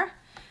shimmer.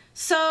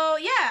 So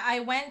yeah,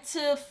 I went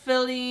to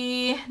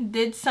Philly,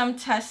 did some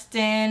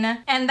testing,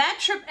 and that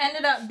trip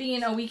ended up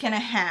being a week and a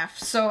half.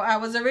 So I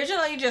was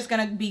originally just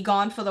gonna be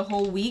gone for the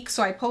whole week.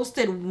 So I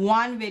posted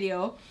one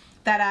video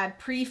that I'd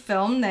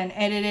pre-filmed and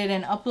edited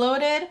and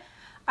uploaded.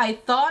 I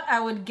thought I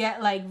would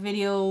get like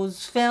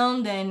videos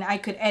filmed and I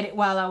could edit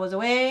while I was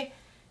away.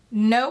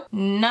 Nope,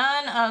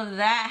 none of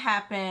that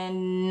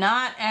happened,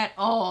 not at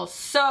all.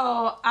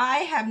 So I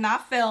have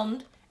not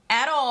filmed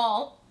at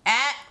all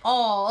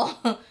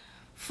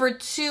for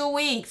 2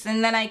 weeks,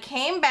 and then I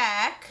came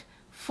back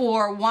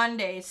for 1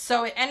 day.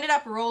 So it ended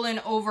up rolling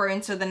over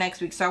into the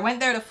next week. So I went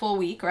there the full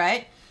week,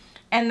 right?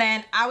 And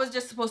then I was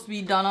just supposed to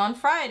be done on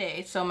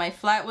Friday. So my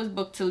flight was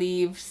booked to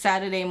leave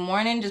Saturday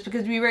morning, just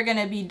because we were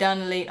gonna be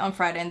done late on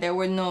Friday, and there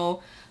were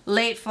no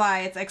late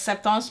flights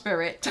except on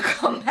Spirit to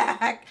come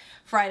back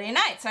Friday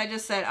night. So I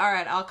just said, all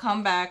right, I'll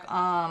come back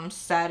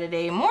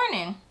Saturday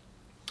morning.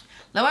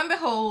 Lo and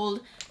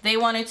behold, they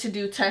wanted to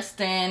do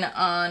testing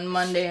on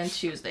Monday and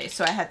Tuesday.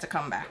 So I had to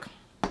come back,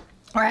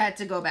 or I had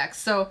to go back.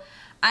 So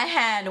I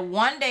had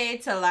 1 day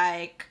to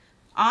like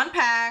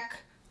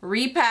unpack,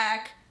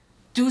 repack,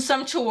 do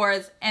some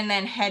chores, and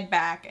then head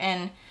back.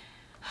 And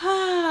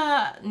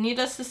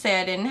needless to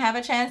say, I didn't have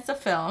a chance to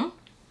film.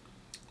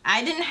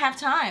 I didn't have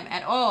time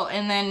at all.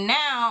 And then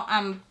now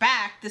I'm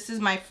back. This is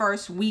my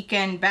first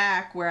weekend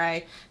back where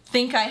I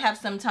think I have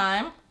some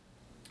time.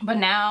 But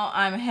now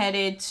I'm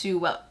headed to,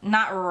 well,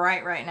 not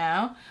right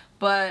now,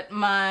 but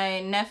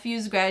my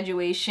nephew's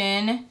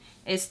graduation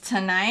is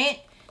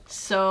tonight.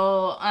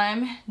 So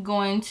I'm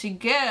going to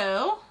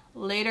go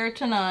later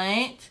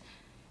tonight.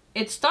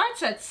 It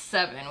starts at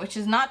 7, which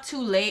is not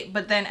too late,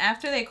 but then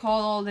after they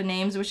call all the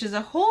names, which is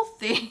a whole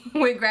thing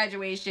with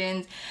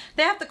graduations,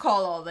 they have to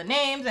call all the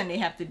names and they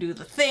have to do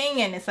the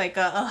thing, and it's like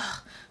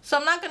ugh. So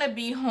I'm not gonna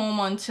be home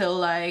until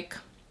like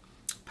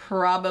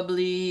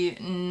probably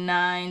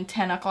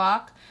 9-10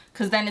 o'clock,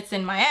 because then it's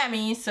in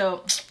Miami,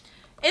 so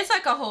it's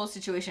like a whole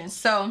situation.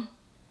 So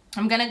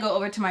I'm gonna go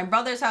over to my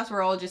brother's house.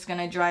 We're all just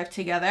gonna drive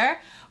together,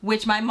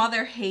 which my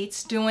mother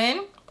hates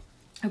doing.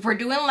 If we're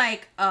doing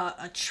like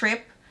a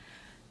trip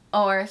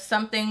or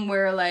something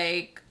where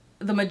like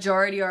the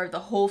majority or the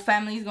whole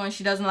family is going,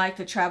 she doesn't like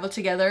to travel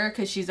together,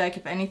 because she's like,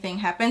 if anything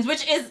happens,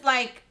 which is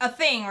like a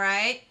thing,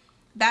 right?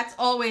 That's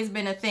always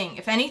been a thing.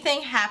 If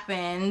anything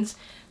happens,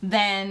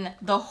 then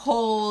the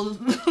whole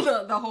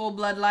the whole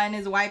bloodline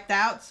is wiped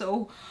out.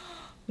 So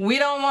we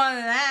don't want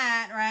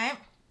that, right?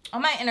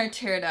 On my inner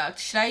tear duct,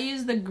 should I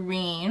use the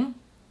green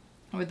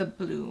or the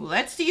blue?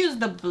 Let's use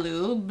the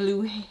blue.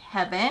 Blue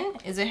Heaven.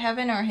 Is it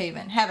Heaven or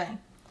Haven? Heaven.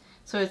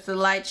 So it's the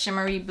light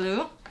shimmery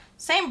blue.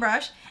 Same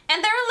brush,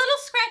 and they're a little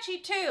scratchy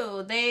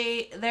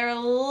too. They're a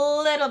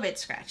little bit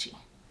scratchy.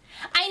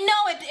 I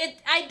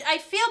know I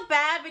feel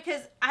bad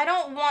because I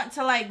don't want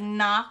to like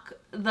knock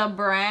the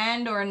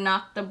brand or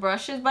knock the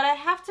brushes, but I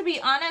have to be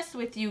honest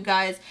with you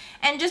guys.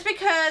 And just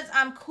because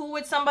I'm cool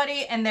with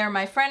somebody and they're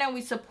my friend and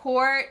we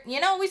support, you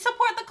know, we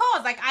support the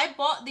cause. Like, I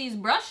bought these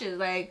brushes,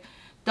 like,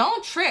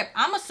 don't trip.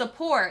 I'm a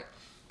support.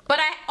 But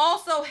I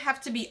also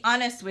have to be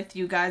honest with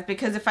you guys,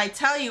 because if I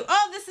tell you,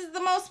 oh, this is the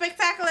most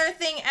spectacular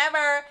thing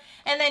ever,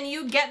 and then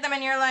you get them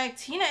and you're like,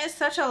 Tina is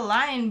such a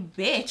lying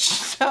bitch.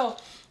 So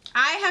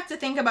I have to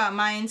think about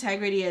my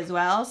integrity as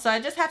well. So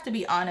I just have to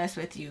be honest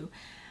with you.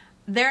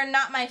 They're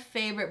not my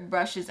favorite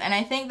brushes, and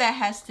I think that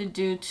has to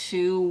do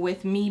too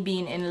with me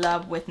being in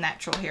love with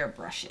natural hair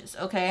brushes,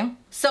 okay?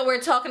 So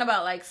we're talking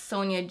about like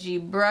Sonia G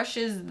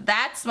brushes.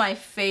 That's my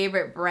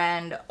favorite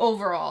brand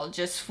overall,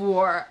 just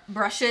for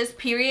brushes,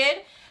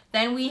 period.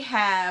 Then we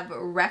have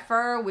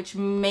Refer, which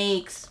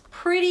makes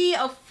pretty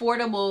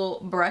affordable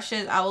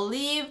brushes. I'll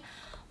leave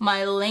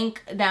my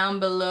link down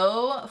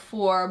below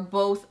for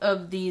both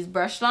of these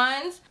brush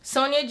lines.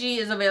 Sonia G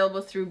is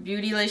available through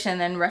Beautylish,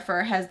 and then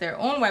Refer has their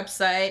own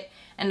website.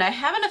 And I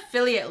have an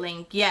affiliate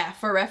link, yeah,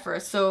 for Refer.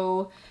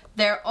 So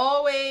there are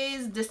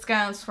always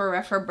discounts for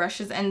Refer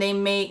brushes, and they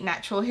make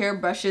natural hair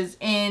brushes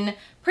in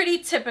pretty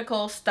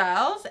typical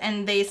styles,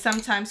 and they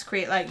sometimes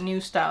create like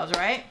new styles,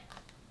 right?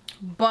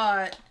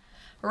 But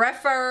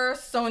Refer,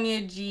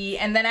 Sonia G,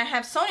 and then I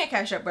have Sonia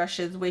Cash Up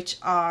brushes, which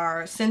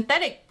are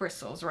synthetic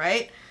bristles,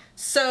 right?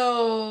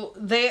 So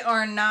they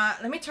are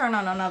not, let me turn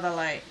on another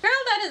light. Girl,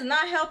 that is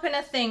not helping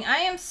a thing. I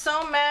am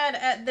so mad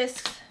at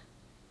this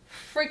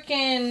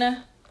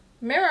freaking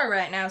mirror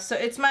right now. So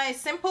it's my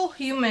Simple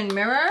Human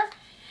mirror.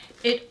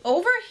 It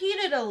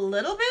overheated a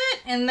little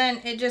bit and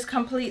then it just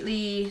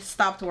completely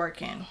stopped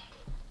working.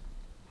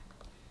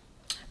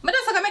 But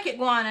that's gonna make it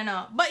go on and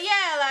on. But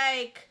yeah,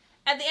 like,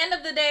 at the end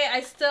of the day,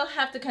 I still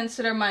have to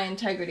consider my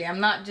integrity. I'm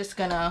not just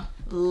gonna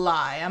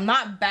lie. I'm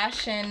not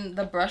bashing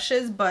the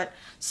brushes, but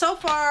so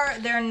far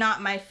they're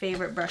not my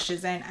favorite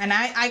brushes, and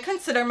I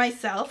consider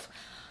myself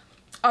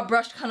a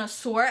brush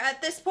connoisseur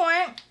at this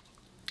point.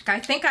 I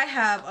think I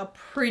have a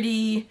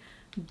pretty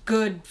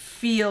good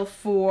feel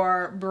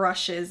for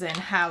brushes and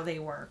how they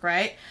work,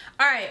 right?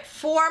 All right,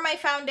 for my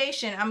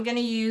foundation, I'm gonna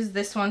use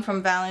this one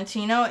from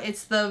Valentino.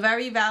 It's the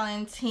Very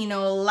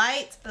Valentino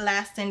Light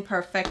Lasting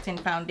Perfecting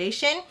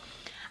Foundation.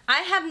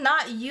 I have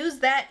not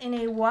used that in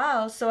a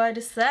while, so I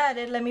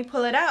decided, let me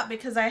pull it out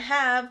because I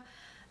have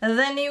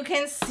the new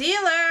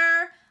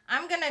concealer.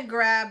 I'm gonna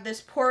grab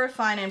this Pore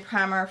Refining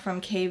Primer from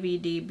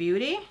KVD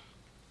Beauty.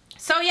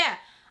 So yeah,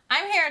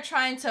 I'm here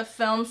trying to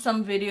film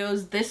some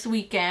videos this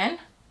weekend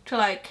to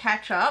like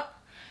catch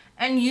up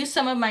and use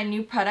some of my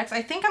new products.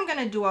 I think I'm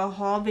gonna do a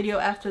haul video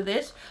after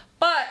this,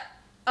 but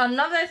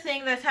another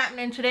thing that's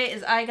happening today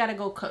is I gotta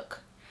go cook.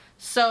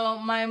 So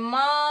my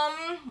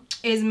mom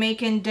is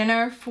making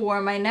dinner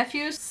for my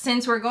nephews.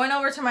 Since we're going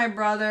over to my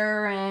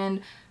brother and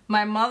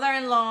my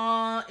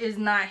mother-in-law is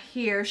not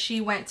here,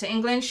 she went to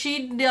England.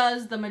 She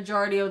does the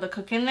majority of the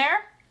cooking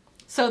there.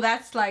 So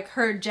that's like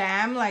her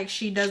jam, like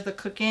she does the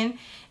cooking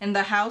in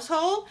the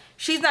household.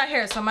 She's not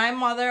here, so my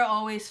mother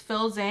always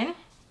fills in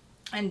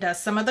and does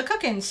some of the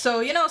cooking. So,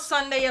 you know,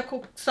 Sunday you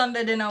cook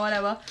Sunday dinner,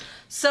 whatever.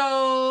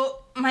 So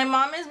my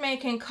mom is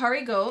making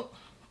curry goat,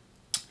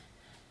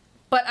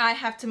 but I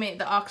have to make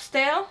the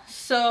oxtail.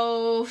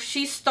 So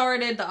she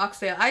started the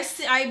oxtail.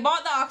 I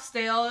bought the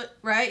oxtail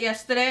right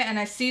yesterday and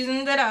I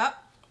seasoned it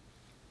up.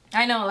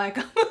 I know, like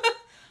I'm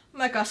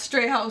like a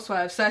stray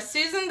housewife. So I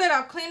seasoned it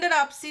up, cleaned it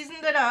up,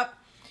 seasoned it up,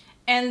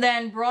 and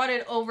then brought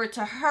it over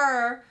to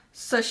her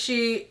so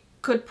she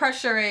could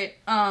pressure it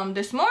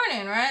this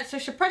morning, right? So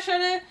she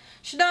pressured it.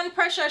 She done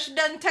pressure. She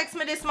done text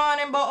me this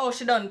morning, but oh,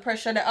 she done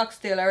pressure the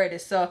oxtail already.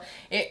 So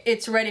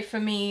it's ready for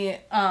me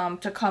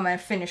to come and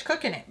finish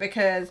cooking it.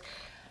 Because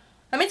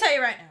let me tell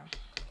you right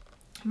now,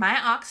 my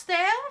oxtail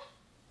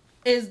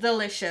is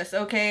delicious,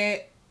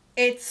 okay?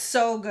 It's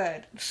so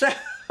good. So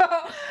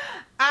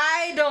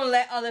I don't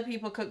let other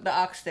people cook the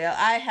oxtail.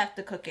 I have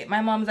to cook it.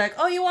 My mom's like,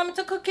 oh, you want me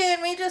to cook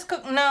it? Me just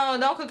cook. No,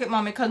 don't cook it,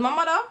 mommy. Because my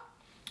mother,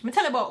 let me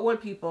tell you about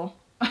old people.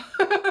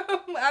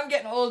 I'm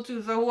getting old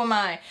too, so who am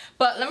I?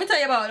 But let me tell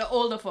you about the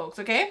older folks,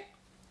 okay?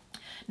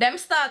 Them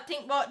start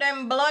think about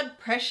them blood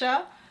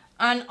pressure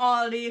and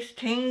all these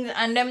things,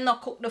 and them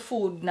not cook the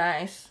food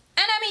nice.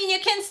 And I mean, you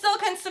can still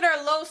consider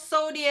low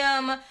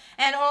sodium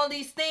and all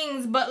these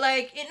things, but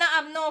like it not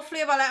have no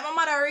flavor. Like my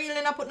mother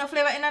really not put no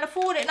flavor in the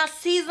food. It not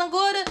seasoned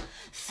good.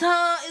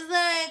 So it's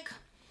like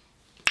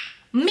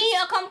me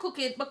I come cook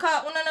it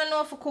because I don't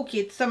know if I cook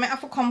it. So I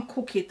have to come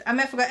cook it. I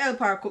have to help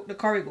her cook the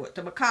curry goat.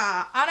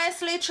 Because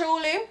honestly,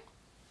 truly,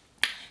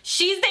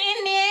 she's the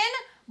Indian.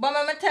 But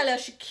I'm gonna tell her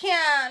she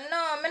can't. No,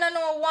 I don't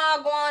know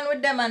what go on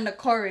with them and the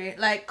curry.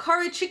 Like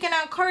curry chicken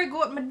and curry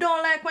goat, I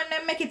don't like when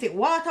they make it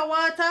water.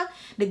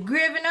 The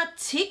gravy not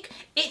thick.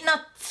 It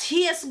not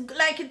taste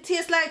like it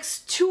tastes like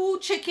stew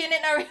chicken.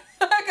 It not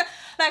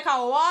like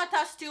a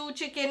water stew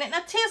chicken. It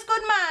not taste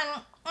good,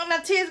 man. It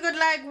not taste good.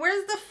 Like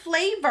where's the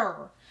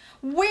flavor?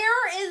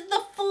 Where is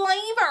the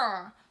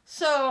flavor?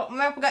 So I'm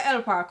gonna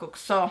help her cook.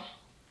 So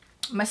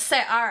I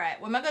say, alright,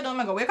 what am I gonna do? I'm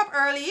gonna wake up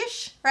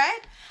early-ish, right?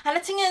 And the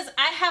thing is,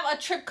 I have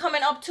a trip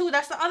coming up too.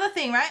 That's the other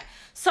thing, right?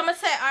 So I'm gonna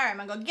say, alright,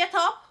 I'm gonna get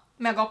up.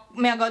 I'm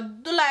gonna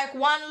do like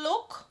one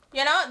look,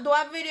 you know, do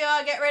a video,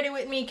 get ready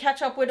with me,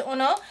 catch up with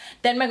Uno.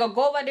 Then I'm gonna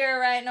go over there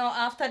right now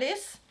after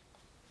this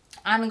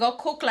and go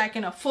cook like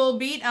in a full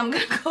beat. I'm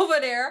gonna go over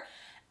there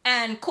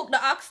and cook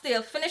the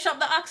oxtail, finish up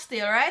the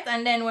oxtail, right?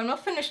 And then when I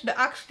finish the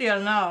oxtail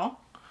now,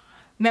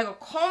 I'm gonna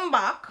come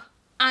back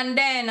and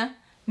then I'm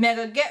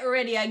gonna get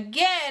ready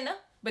again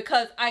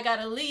because I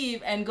gotta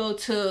leave and go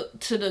to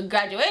the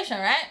graduation,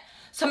 right?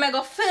 So I'm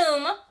gonna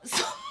film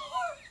some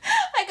more.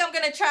 Like I'm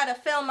gonna try to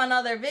film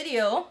another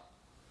video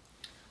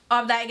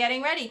of that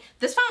getting ready.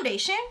 This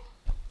foundation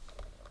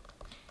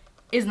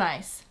is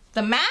nice.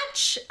 The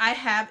match I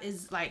have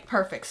is like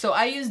perfect. So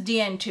I use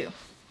DN2.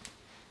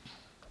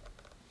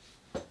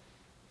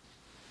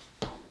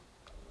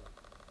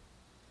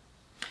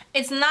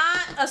 It's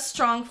not a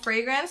strong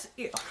fragrance.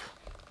 Ew.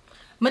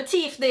 My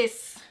teeth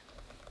this.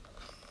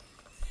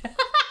 So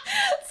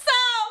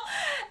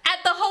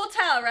at the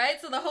hotel,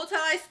 right? So the hotel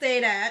I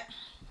stayed at,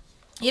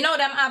 you know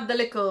them have the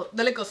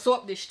little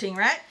soap dish thing,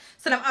 right?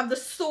 So them have the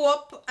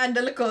soap and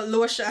the little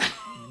lotion.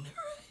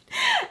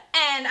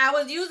 And I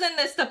was using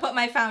this to put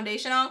my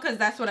foundation on because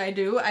that's what I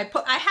do. I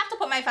have to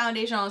put my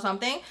foundation on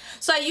something.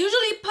 So I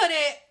usually put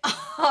it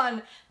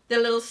on the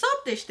little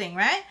soap dish thing,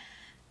 right?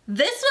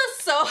 This was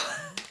so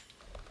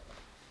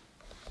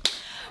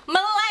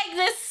I like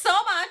this so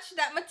much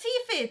that my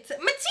teeth fit.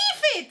 My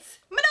teeth fit.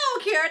 I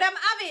don't care. Them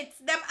have it.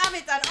 Them have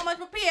it. And how much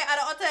I pay at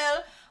the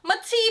hotel. My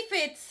teeth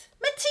fit.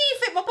 My teeth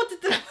fit. I put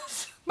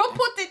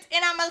it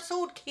in my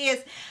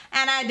suitcase.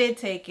 And I did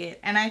take it.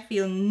 And I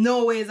feel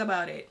no ways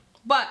about it.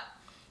 But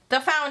the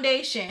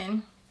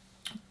foundation,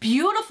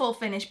 beautiful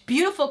finish,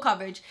 beautiful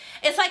coverage.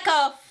 It's like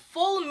a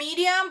full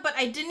medium, but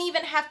I didn't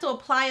even have to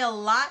apply a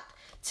lot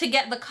to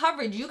get the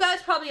coverage. You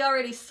guys probably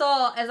already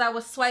saw as I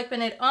was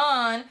swiping it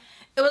on.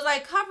 It was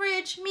like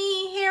coverage,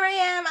 me, here I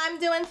am, I'm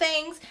doing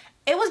things.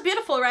 It was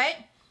beautiful,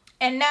 right?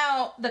 And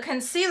now the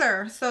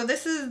concealer. So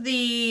this is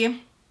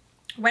the,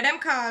 what them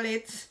call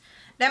it?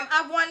 Them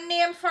have one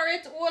name for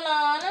it, hold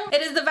on.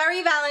 It is the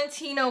Very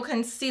Valentino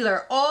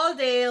Concealer. All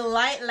Day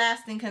Light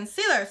Lasting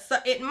Concealer. So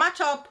it match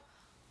up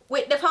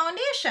with the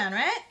foundation,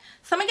 right?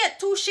 So I'm gonna get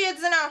two shades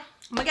in a,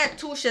 I'm gonna get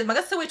two shades. I'm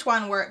gonna see which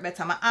one work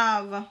better. I'm gonna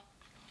have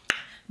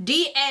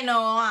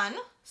DN1.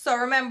 So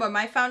remember,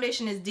 my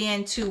foundation is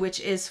DN2, which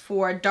is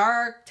for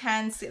dark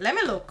tan. Let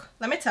me look.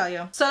 Let me tell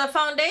you. So the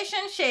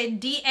foundation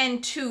shade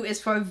DN2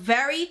 is for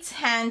very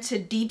tan to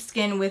deep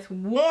skin with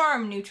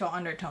warm neutral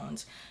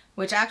undertones,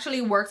 which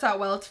actually works out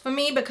well for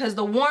me because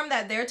the warm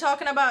that they're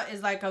talking about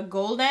is like a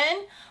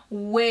golden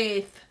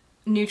with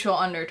neutral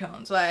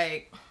undertones.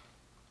 Like,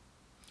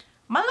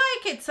 I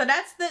like it. So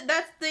that's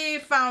the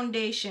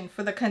foundation.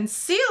 For the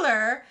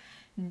concealer,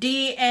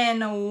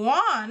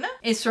 DN1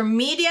 is for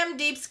medium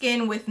deep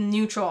skin with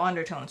neutral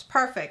undertones.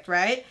 Perfect,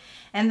 right?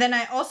 And then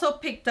I also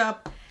picked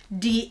up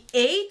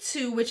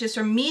DA2, which is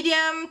for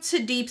medium to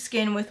deep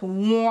skin with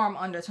warm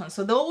undertones.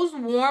 So those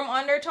warm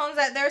undertones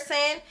that they're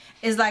saying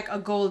is like a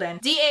golden.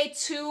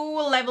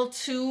 DA2 level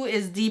 2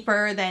 is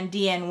deeper than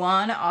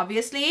DN1,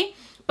 obviously,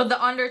 but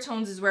the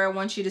undertones is where I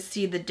want you to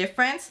see the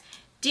difference.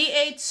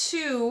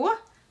 DA2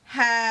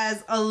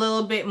 has a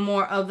little bit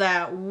more of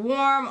that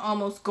warm,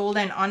 almost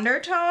golden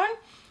undertone.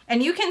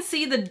 And you can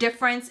see the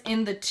difference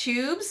in the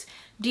tubes.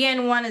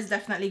 DN1 is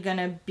definitely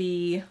gonna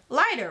be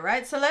lighter,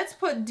 right? So let's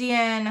put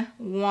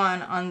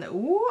DN1 on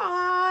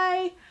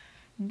the,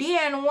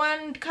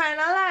 DN1 kind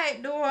of light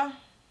though.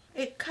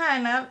 It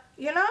kind of,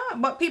 you know,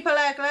 but people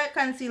like light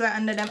concealer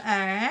under them,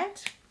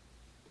 alright?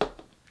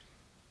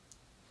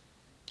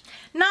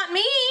 Not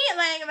me,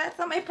 like that's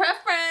not my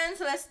preference.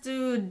 Let's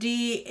do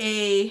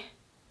DA2.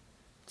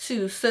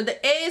 So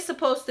the A is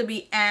supposed to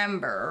be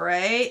amber,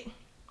 right?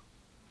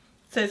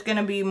 So it's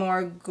gonna be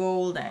more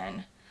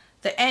golden.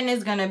 The N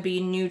is gonna be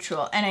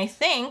neutral. And I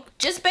think,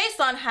 just based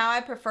on how I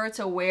prefer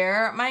to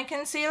wear my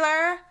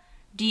concealer,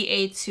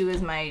 DA2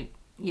 is my,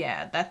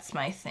 yeah, that's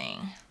my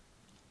thing.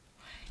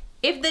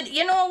 If the,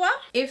 you know what?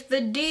 If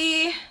the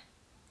DN1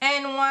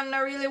 not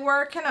really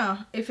working,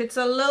 if it's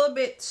a little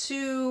bit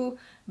too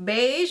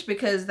beige,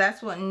 because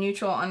that's what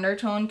neutral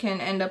undertone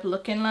can end up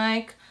looking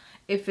like.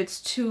 If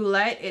it's too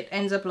light, it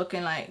ends up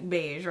looking like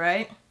beige,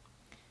 right?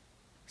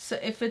 So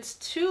if it's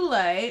too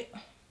light,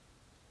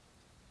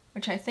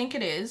 which I think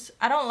it is,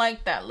 I don't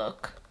like that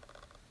look.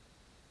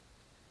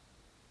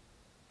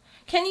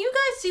 Can you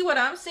guys see what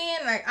I'm seeing?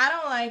 Like, I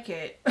don't like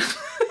it.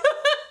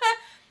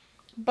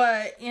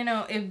 But, you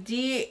know, if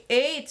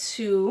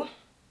DA2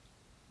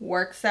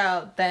 works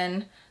out,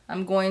 then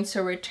I'm going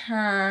to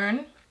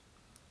return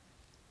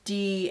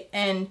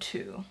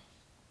DN2.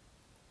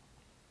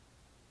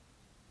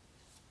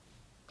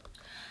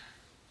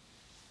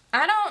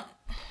 I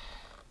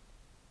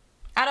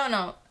don't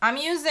know. I'm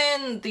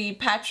using the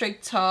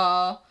Patrick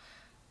Ta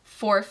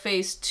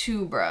 4Face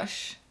 2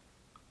 brush.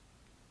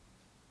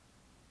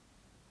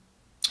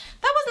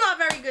 That was not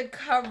very good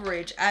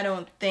coverage, I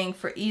don't think,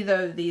 for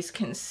either of these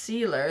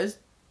concealers.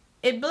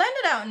 It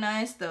blended out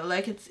nice though,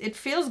 like it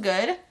feels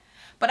good,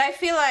 but I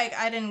feel like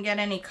I didn't get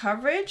any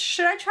coverage.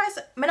 Should I try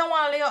some? I don't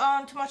want to lay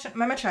on too much. Let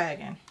me try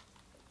again.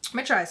 Let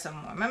me try some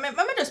more. Let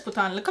me just put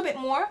on a little bit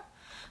more,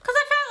 because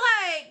I felt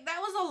like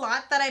that was a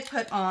lot that I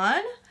put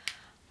on,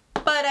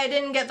 but I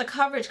didn't get the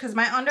coverage because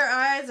my under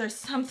eyes are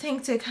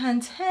something to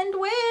contend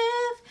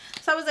with.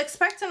 So I was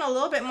expecting a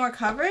little bit more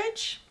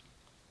coverage.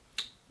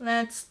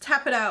 Let's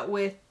tap it out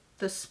with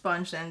the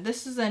sponge then.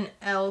 This is an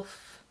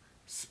e.l.f.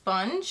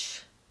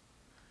 sponge.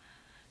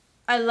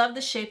 I love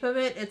the shape of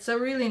it. It's a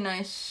really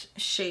nice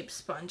shape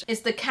sponge.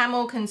 It's the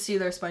Camo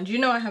Concealer Sponge. You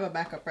know I have a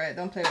backup, right?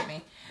 Don't play with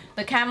me.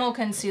 The Camo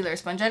Concealer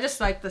Sponge. I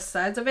just like the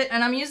size of it,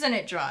 and I'm using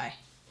it dry.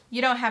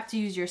 You don't have to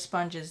use your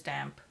sponges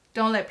damp.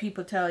 Don't let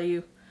people tell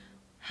you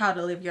how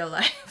to live your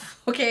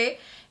life, okay? It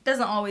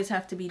doesn't always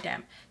have to be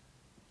damp.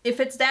 If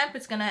it's damp,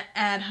 it's gonna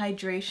add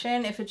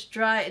hydration. If it's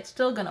dry, it's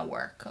still gonna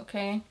work,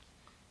 okay?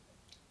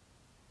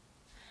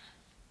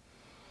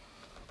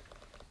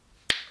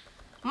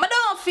 I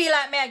don't feel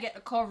like I get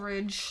the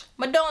coverage.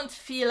 I don't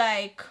feel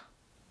like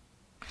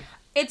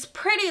it's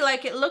pretty,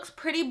 like it looks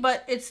pretty,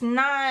 but it's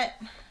not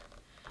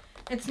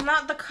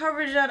the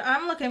coverage that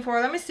I'm looking for.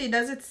 Let me see,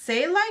 does it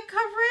say light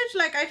coverage?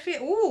 Like I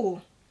feel,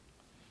 ooh.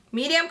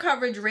 Medium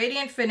coverage,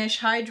 radiant finish,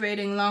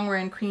 hydrating, long wear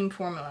and cream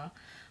formula.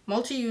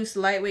 Multi-use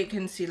lightweight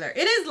concealer.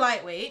 It is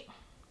lightweight.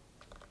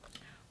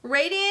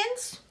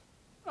 Radiance,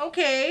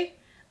 okay.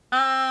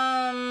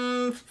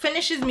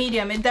 Finish is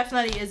medium. It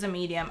definitely is a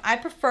medium. I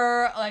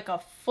prefer like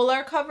a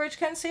fuller coverage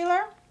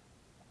concealer.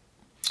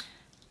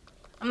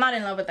 I'm not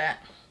in love with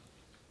that.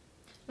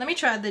 Let me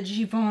try the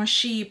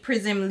Givenchy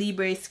Prism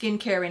Libre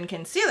Skincare and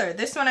Concealer.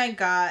 This one I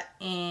got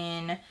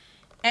in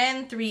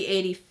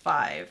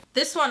N385.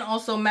 This one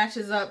also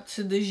matches up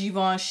to the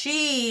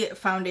Givenchy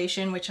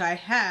foundation, which I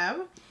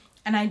have.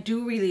 And I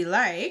do really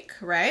like,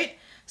 right?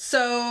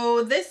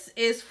 So this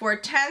is for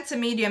tan to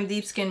medium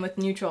deep skin with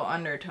neutral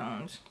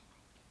undertones.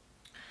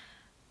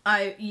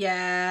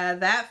 Yeah,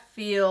 that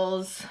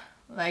feels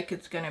like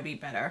it's gonna be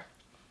better.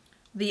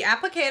 The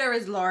applicator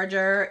is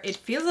larger. It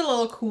feels a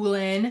little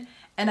cooling,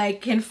 and I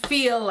can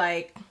feel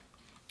like,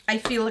 I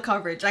feel the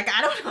coverage. Like,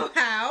 I don't know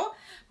how,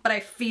 but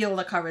I feel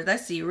the coverage.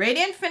 Let's see,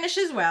 radiant finish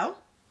as well.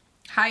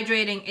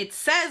 Hydrating, it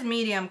says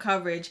medium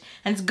coverage,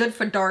 and it's good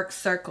for dark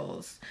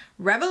circles.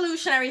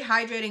 Revolutionary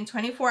hydrating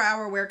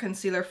 24-hour wear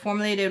concealer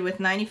formulated with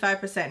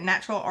 95%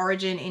 natural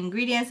origin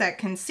ingredients that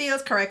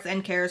conceals, corrects,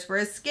 and cares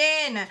for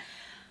skin.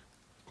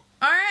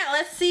 All right,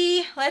 let's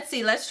see.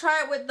 Let's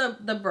try it with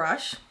the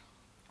brush.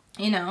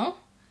 You know,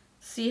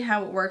 see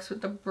how it works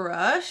with the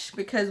brush,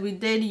 because we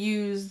did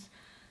use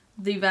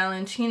the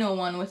Valentino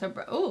one with a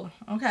brush. Oh,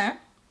 okay.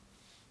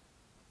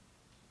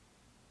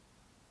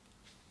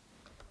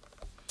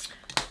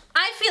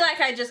 I feel like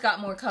I just got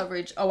more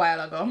coverage a while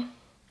ago.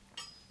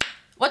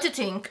 What do you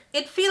think?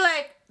 It feel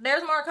like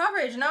there's more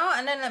coverage, no?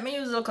 And then let me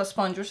use like a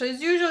sponge, which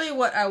is usually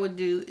what I would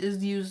do,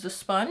 is use the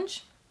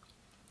sponge.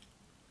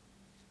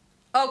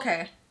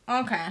 Okay,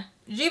 okay.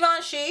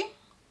 Givenchy.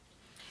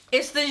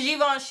 It's the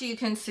Givenchy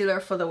concealer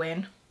for the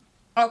win.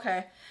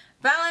 Okay.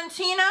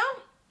 Valentino.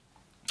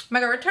 I'm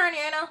gonna return,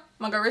 you know?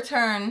 I'm gonna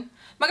return it.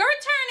 I'm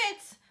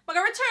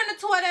gonna return the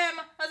two of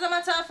them. As a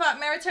matter of fact,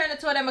 I'm gonna return the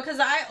two of them because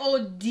I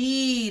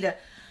OD'd.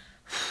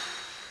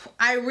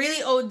 I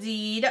really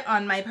OD'd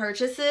on my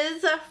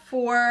purchases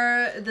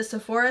for the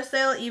Sephora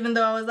sale, even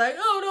though I was like,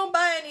 oh, don't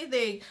buy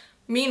anything.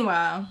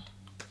 Meanwhile,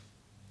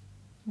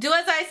 do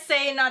as I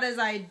say, not as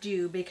I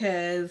do,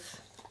 because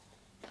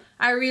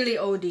I really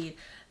OD'd.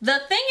 The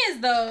thing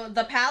is though,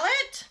 the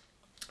palette,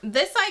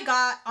 this I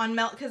got on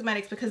Melt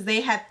Cosmetics because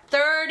they had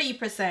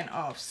 30%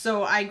 off.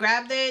 So I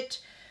grabbed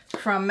it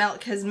from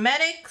Melt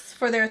Cosmetics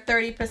for their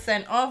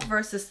 30% off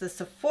versus the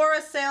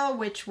Sephora sale,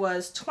 which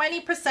was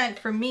 20%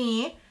 for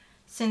me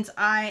since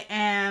I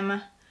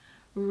am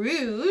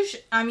rouge.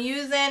 I'm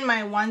using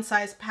my One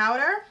Size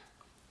powder.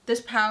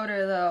 This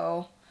powder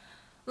though,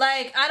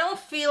 like I don't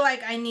feel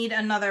like I need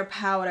another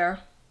powder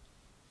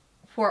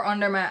for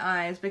under my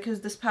eyes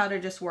because this powder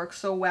just works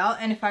so well.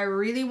 And if I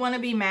really want to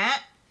be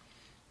matte,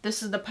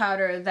 this is the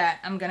powder that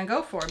I'm gonna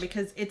go for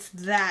because it's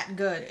that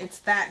good. It's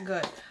that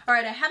good. All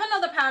right, I have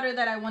another powder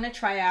that I want to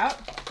try out.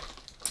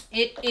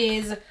 It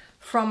is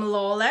from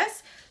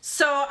Lawless.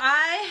 So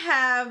I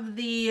have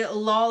the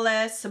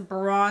Lawless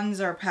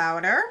bronzer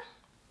powder.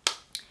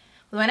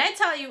 When I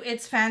tell you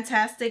it's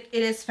fantastic,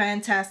 it is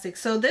fantastic.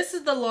 So this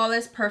is the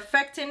Lawless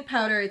Perfecting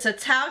Powder. It's a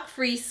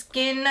talc-free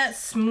skin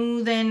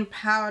smoothing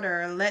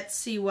powder. Let's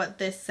see what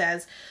this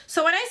says.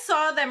 So when I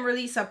saw them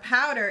release a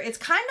powder, it's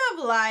kind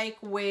of like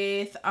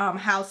with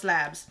House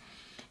Labs.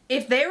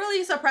 If they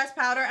release a pressed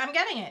powder, I'm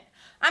getting it.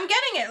 I'm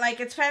getting it. Like,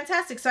 it's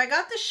fantastic. So I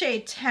got the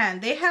shade 10.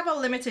 They have a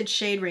limited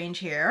shade range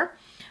here,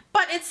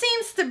 but it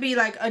seems to be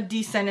like a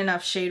decent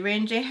enough shade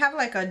range. They have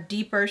like a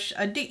deeper,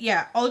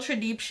 ultra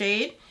deep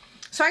shade.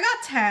 So I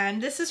got 10.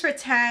 This is for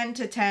 10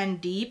 to 10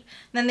 deep.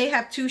 Then they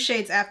have 2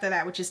 shades after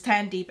that, which is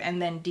 10 deep and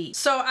then deep.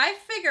 So I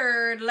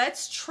figured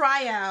let's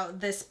try out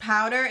this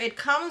powder. It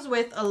comes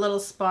with a little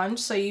sponge.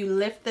 So you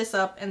lift this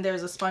up and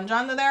there's a sponge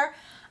under there.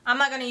 I'm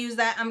not going to use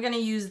that. I'm going to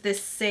use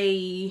this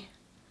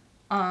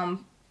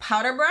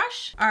powder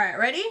brush. All right,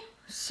 ready?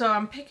 So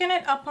I'm picking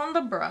it up on the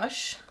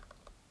brush.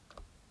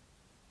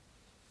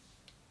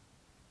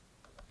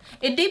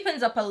 It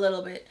deepens up a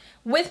little bit.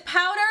 With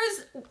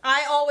powders,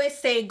 I always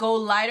say go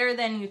lighter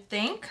than you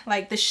think,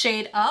 like the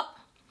shade up,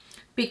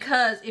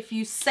 because if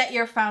you set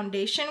your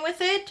foundation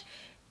with it,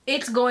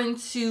 it's going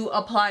to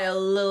apply a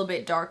little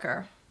bit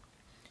darker.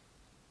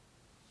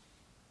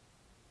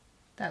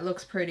 That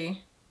looks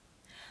pretty.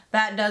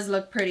 That does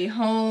look pretty.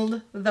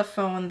 Hold the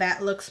phone.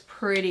 That looks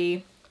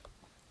pretty.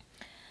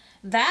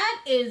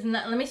 That is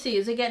not, let me see,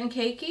 is it getting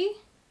cakey?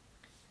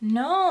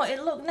 No,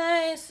 it looked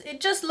nice. It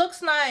just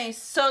looks nice.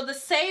 So the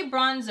Say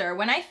bronzer,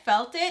 when I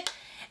felt it,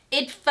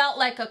 it felt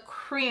like a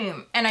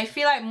cream. And I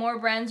feel like more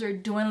brands are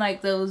doing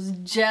like those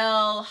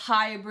gel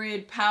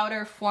hybrid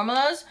powder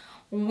formulas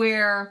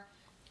where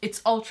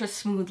it's ultra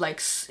smooth,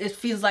 like it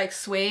feels like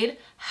suede.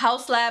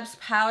 House Labs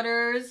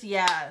powders,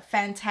 yeah,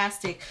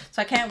 fantastic.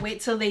 So I can't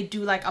wait till they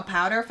do like a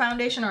powder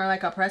foundation or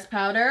like a pressed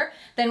powder.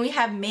 Then we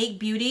have Make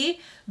Beauty,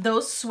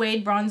 those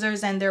suede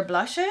bronzers and their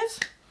blushes.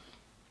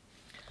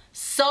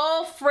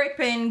 So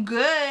frippin'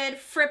 good,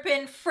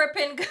 frippin'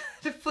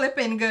 good,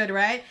 flippin' good,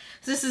 right?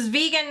 So this is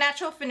vegan,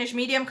 natural finish,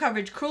 medium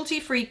coverage,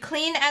 cruelty-free,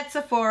 clean at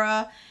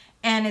Sephora,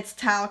 and it's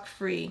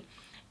talc-free.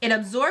 It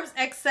absorbs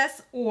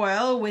excess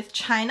oil with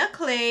China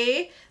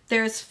clay.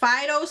 There's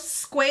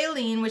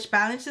phytosqualene, which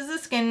balances the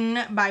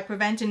skin by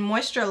preventing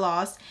moisture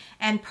loss,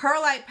 and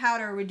perlite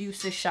powder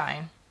reduces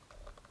shine.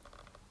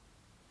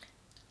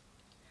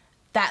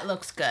 That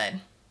looks good.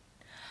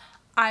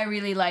 I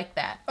really like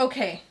that.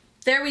 Okay.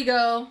 There we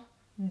go.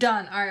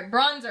 Done. All right,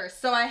 bronzer.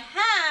 So I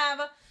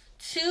have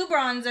 2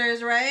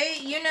 bronzers, right?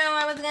 You know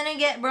I was gonna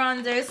get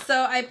bronzers,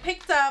 so I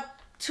picked up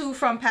 2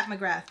 from Pat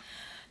McGrath.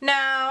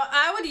 Now,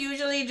 I would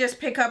usually just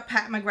pick up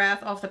Pat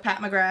McGrath off the Pat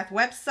McGrath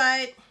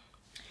website.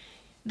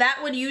 That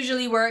would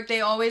usually work.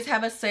 They always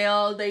have a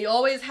sale. They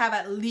always have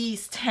at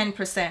least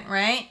 10%,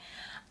 right?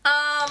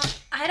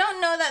 I don't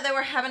know that they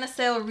were having a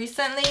sale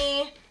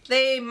recently.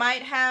 They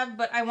might have,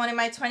 but I wanted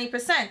my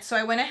 20%, so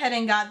I went ahead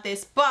and got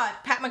this.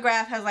 But Pat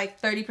McGrath has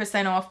like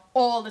 30% off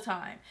all the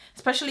time,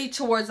 especially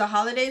towards the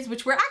holidays,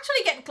 which we're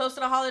actually getting close to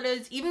the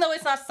holidays, even though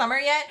it's not summer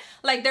yet.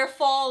 Like their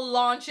fall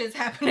launch is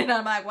happening.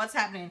 I'm like, what's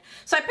happening?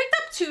 So I picked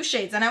up 2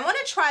 shades and I want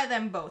to try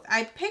them both.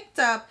 I picked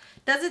up,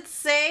 does it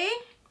say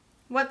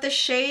what the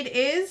shade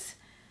is?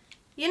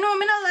 You know, I'm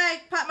not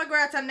like Pat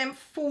McGrath and them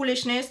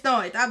foolishness.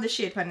 No, it have the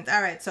shade on it.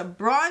 All right, so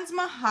Bronze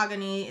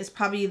Mahogany is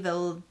probably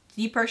the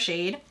deeper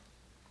shade.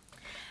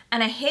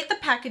 And I hate the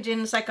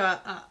packaging. It's like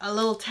a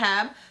little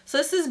tab. So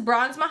this is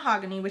Bronze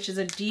Mahogany, which is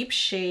a deep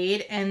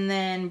shade. And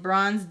then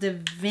Bronze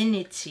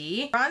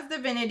Divinity. Bronze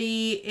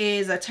Divinity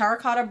is a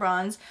terracotta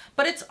bronze,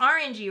 but it's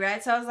orangey,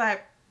 right? So I was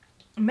like,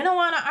 I don't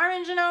want an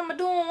orange now. I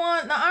don't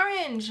want the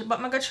orange, but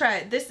I'm gonna try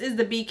it. This is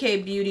the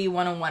BK Beauty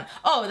 101.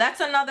 Oh,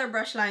 that's another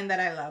brush line that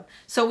I love.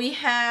 So we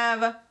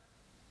have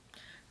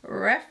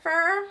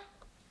Refer,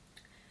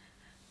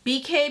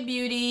 BK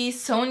Beauty,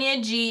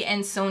 Sonia G,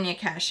 and Sonia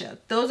Kasha.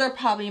 Those are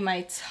probably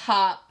my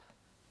top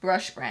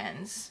brush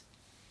brands,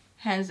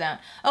 hands down.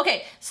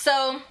 Okay,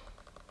 so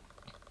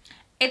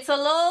it's a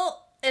little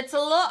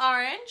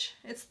orange.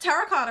 It's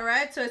terracotta,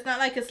 right? So it's not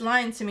like it's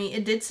lying to me.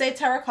 It did say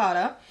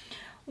terracotta,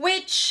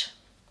 which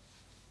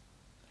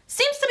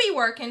seems to be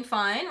working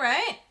fine,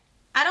 right?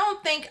 I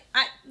don't think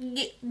I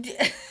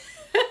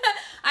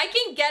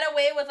can get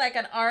away with like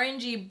an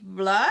orangey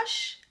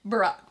blush,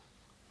 bruh.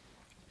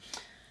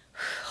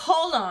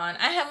 hold on.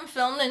 I haven't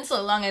filmed in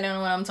so long, I don't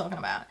know what I'm talking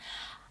about.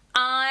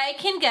 I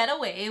can get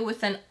away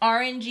with an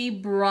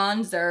orangey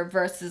bronzer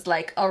versus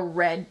like a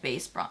red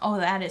base bronzer. Oh,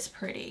 that is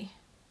pretty.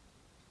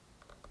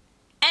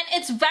 And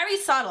it's very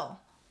subtle.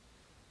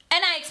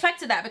 And I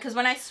expected that because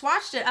when I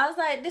swatched it, I was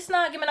like, this is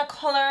not giving a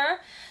color.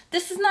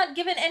 This is not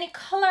giving any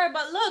color,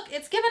 but look,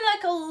 it's giving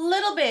like a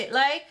little bit,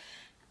 like,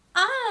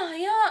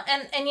 yeah.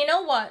 And you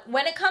know what?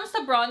 When it comes to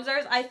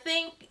bronzers, I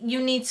think you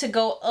need to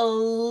go a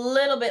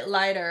little bit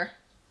lighter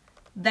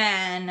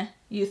than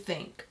you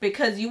think,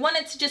 because you want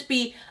it to just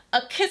be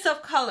a kiss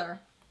of color,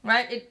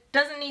 right? It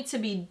doesn't need to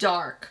be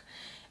dark.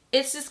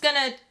 It's just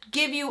gonna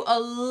give you a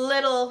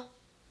little,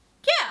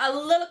 yeah, a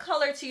little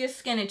color to your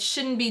skin. It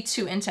shouldn't be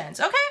too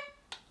intense, okay?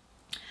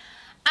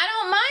 I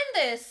don't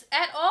mind this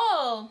at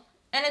all.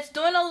 And it's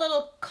doing a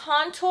little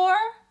contour.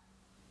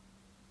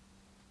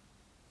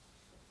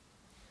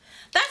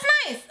 That's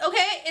nice,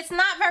 okay? It's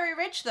not very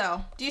rich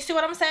though. Do you see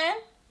what I'm saying?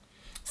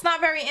 It's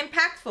not very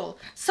impactful.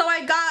 So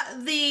I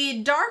got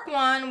the dark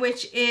one,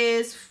 which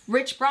is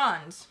rich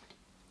bronze.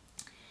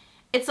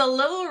 It's a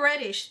little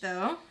reddish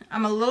though.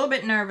 I'm a little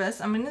bit nervous.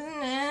 I'm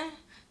gonna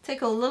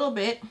take a little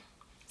bit.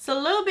 It's a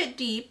little bit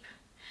deep,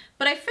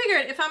 but I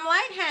figured if I'm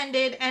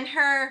light-handed and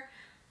her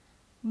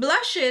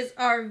blushes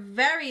are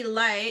very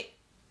light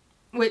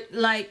with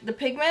like the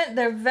pigment,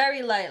 they're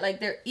very light, like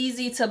they're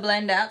easy to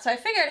blend out. So I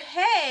figured,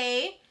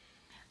 hey,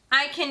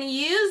 I can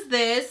use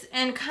this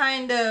and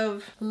kind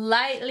of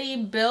lightly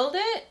build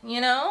it,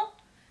 you know,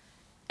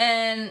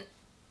 and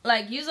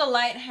like use a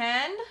light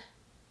hand.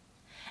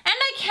 And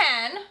I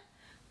can,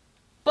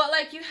 but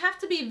like you have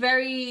to be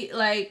very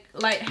like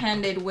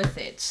light-handed with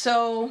it.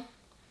 So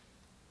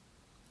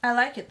I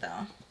like it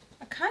though.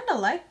 I kind of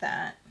like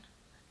that.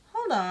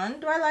 Hold on,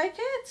 do I like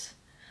it?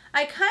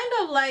 I kind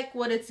of like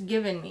what it's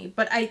given me,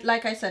 but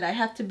like I said, I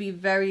have to be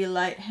very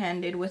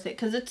light-handed with it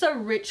because it's a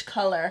rich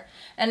color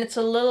and it's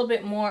a little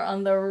bit more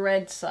on the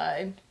red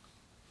side.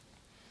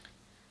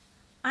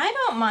 I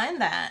don't mind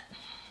that.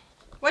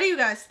 What do you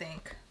guys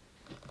think?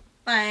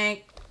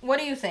 Like, what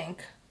do you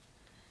think?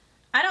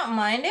 I don't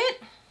mind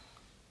it.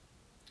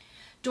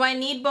 Do I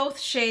need both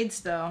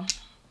shades though?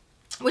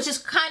 Which is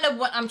kind of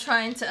what I'm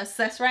trying to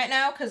assess right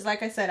now, because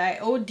like I said, I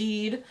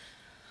OD'd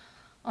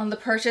on the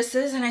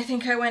purchases and I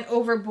think I went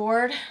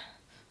overboard,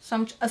 so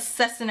I'm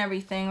assessing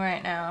everything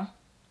right now.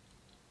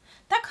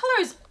 That color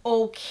is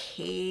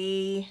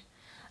okay.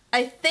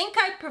 I think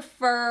I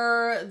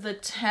prefer the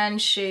tan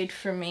shade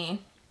for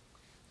me.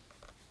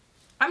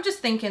 I'm just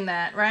thinking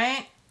that,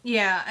 right?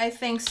 Yeah, I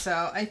think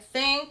so. I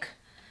think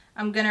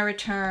I'm gonna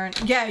return,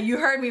 yeah, you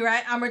heard me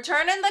right, I'm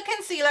returning the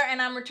concealer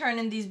and I'm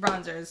returning these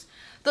bronzers.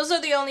 Those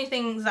are the only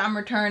things I'm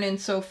returning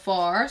so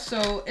far,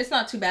 so it's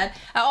not too bad.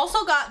 I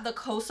also got the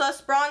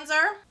Kosas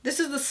bronzer.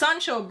 This is the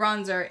Sunshine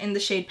bronzer in the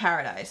shade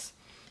Paradise.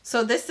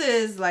 So this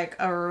is like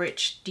a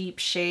rich, deep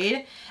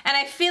shade. And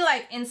I feel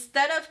like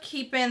instead of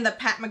keeping the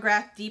Pat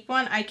McGrath deep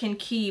one, I can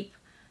keep,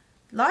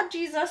 Lord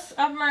Jesus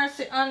of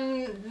mercy,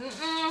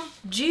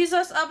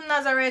 Jesus of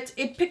Nazareth.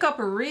 It pick up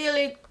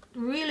really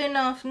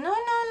enough.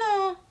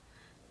 No.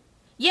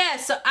 Yeah,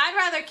 so I'd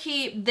rather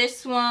keep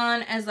this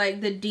one as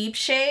like the deep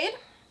shade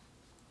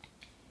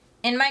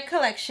in my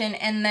collection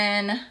and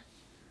then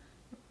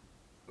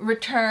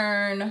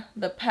return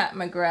the Pat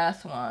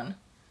McGrath one,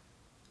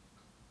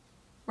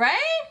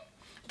 right?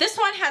 This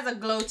one has a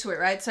glow to it,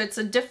 right? So it's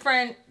a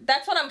different,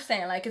 that's what I'm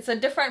saying, like it's a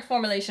different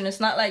formulation.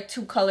 It's not like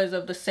two colors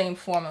of the same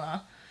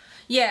formula.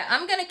 Yeah,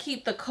 I'm gonna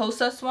keep the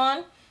Kosas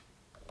one.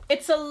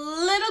 It's a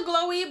little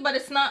glowy, but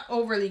it's not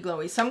overly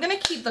glowy. So I'm gonna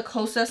keep the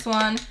Kosas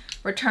one,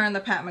 return the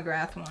Pat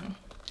McGrath one.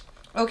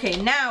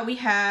 Okay, now we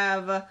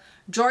have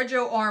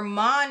Giorgio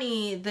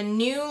Armani, the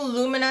new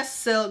Luminous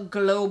Silk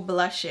Glow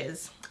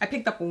Blushes. I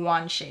picked up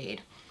one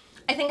shade.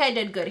 I think I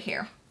did good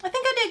here. I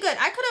think I did good.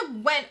 I could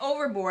have went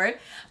overboard,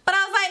 but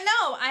I was like,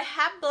 no, I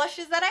have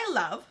blushes that I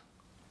love,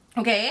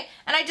 okay?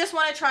 And I just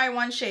want to try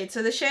one shade.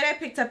 So the shade I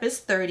picked up is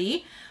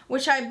 30,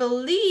 which I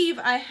believe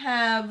I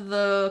have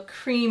the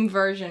cream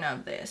version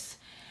of this.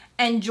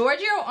 And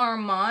Giorgio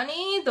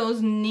Armani,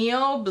 those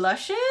Neo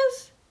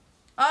blushes,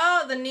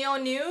 oh, the Neo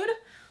Nude,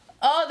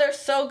 oh, they're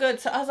so good.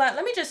 So I was like,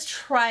 let me just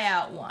try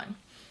out one.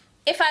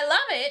 If I love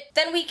it,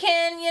 then we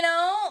can, you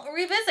know,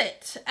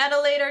 revisit at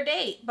a later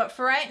date. But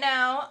for right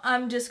now,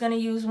 I'm just gonna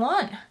use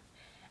one.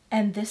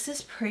 And this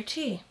is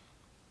pretty.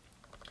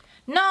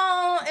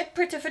 No, it's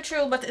pretty for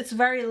true, but it's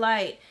very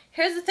light.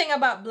 Here's the thing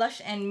about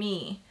blush and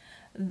me.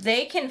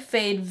 They can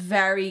fade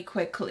very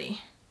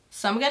quickly.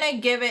 So I'm gonna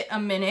give it a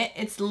minute.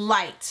 It's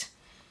light.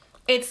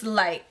 It's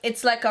light.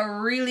 It's like a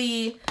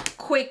really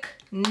quick,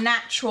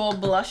 natural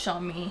blush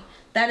on me.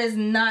 That is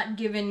not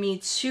giving me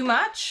too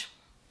much.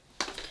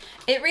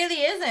 It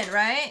really isn't,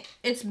 right?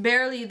 It's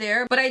barely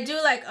there, but I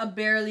do like a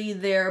barely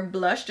there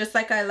blush, just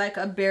like I like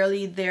a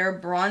barely there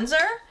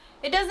bronzer.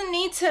 It doesn't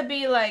need to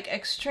be like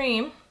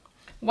extreme.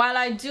 While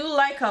I do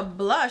like a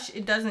blush,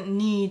 it doesn't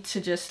need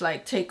to just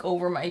like take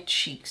over my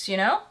cheeks, you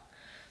know?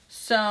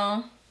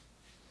 So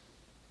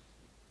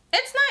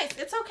it's nice.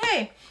 It's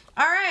okay.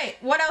 All right,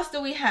 what else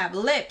do we have?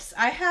 Lips.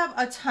 I have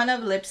a ton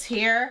of lips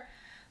here,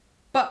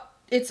 but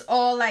it's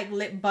all like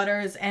lip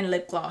butters and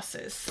lip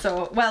glosses.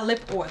 So, well,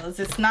 lip oils.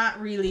 It's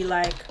not really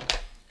like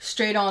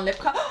straight on lip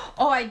color.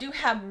 Oh, I do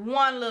have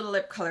one little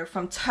lip color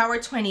from Tower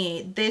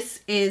 28.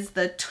 This is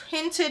the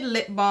tinted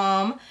lip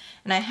balm,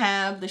 and I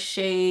have the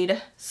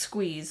shade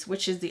Squeeze,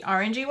 which is the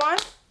orangey one.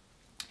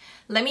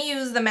 Let me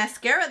use the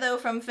mascara though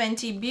from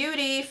Fenty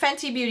Beauty.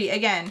 Fenty Beauty,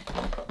 again,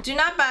 do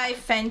not buy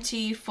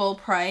Fenty full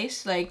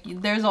price. Like,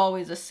 there's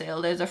always a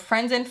sale. There's a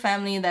friends and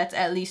family that's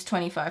at least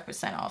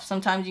 25% off.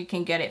 Sometimes you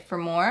can get it for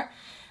more,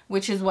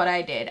 which is what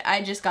I did.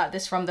 I just got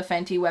this from the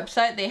Fenty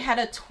website. They had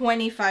a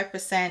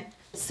 25%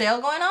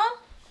 sale going on.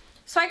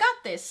 So I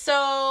got this.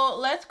 So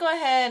let's go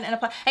ahead and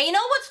apply. And you know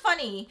what's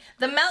funny?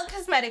 The Melt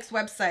Cosmetics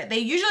website, they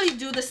usually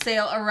do the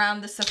sale around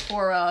the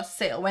Sephora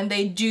sale when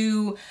they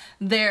do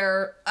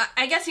their,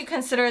 I guess you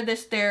consider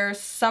this their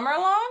summer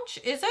launch,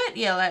 is it?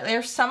 Yeah, like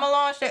their summer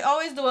launch. They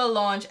always do a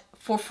launch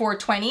for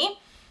 420.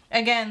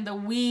 Again, the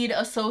weed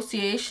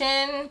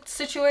association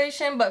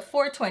situation, but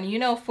 420, you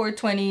know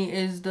 420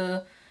 is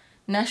the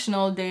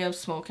National Day of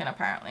Smoking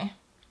apparently.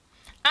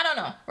 I don't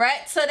know,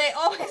 right? So they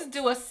always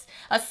do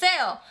a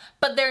sale,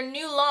 but their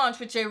new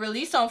launch, which they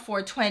release on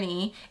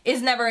 420,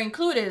 is never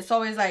included. It's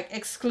always like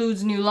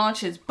excludes new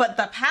launches, but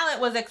the palette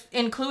was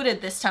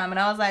included this time, and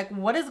I was like,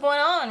 what is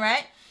going on,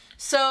 right?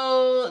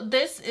 So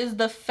this is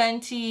the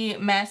Fenty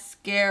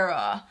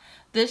mascara.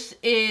 This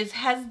is,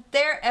 has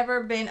there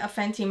ever been a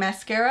Fenty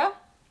mascara?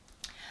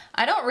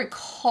 I don't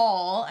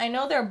recall. I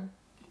know they're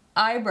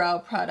eyebrow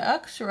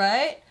products,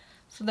 right?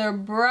 So they're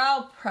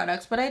brow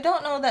products, but I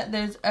don't know that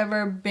there's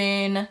ever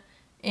been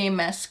a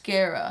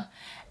mascara.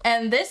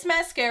 And this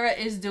mascara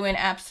is doing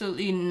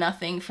absolutely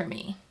nothing for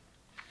me.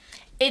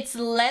 It's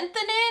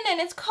lengthening and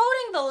it's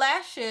coating the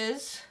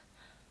lashes,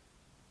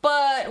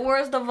 but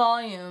where's the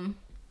volume?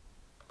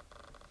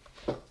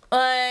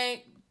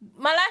 Like,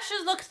 my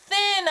lashes look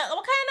thin.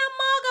 What kind of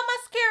maga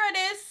mascara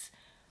this?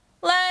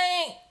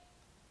 Like,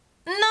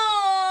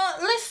 no,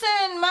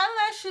 listen, my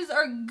lashes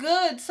are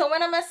good. So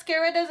when a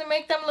mascara doesn't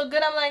make them look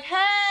good, I'm like,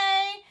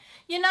 hey,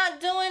 you're not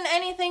doing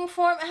anything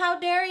for me. How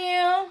dare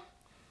you?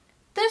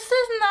 This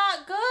is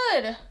not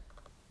good.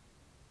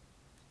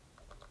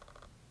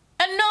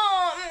 And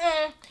no,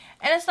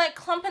 and it's like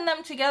clumping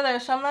them together,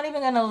 so I'm not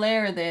even gonna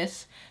layer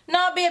this.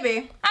 No,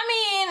 baby. I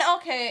mean,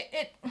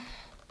 okay,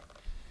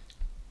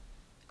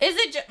 is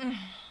it just,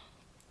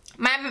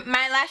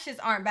 my lashes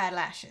aren't bad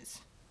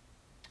lashes.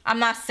 I'm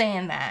not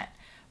saying that.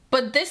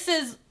 But this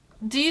is,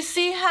 do you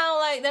see how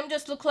like them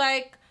just look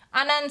like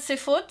Anansi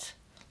foot?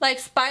 Like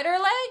spider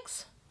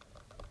legs?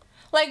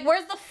 Like,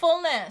 where's the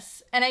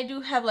fullness? And I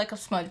do have like a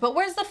smudge, but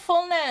where's the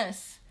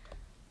fullness?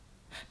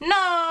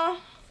 No.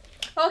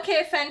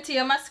 Okay, Fenty,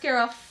 a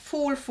mascara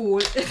fool.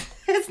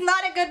 It's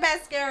not a good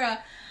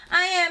mascara.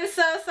 I am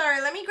so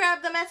sorry. Let me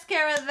grab the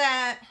mascara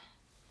that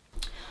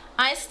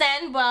I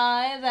stand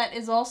by, that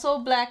is also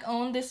black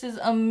owned. This is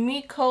a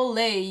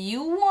Micole.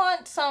 You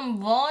want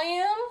some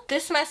volume?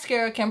 This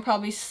mascara can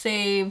probably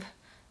save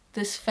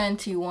this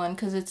Fenty one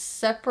because it's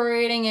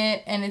separating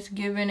it and it's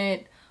giving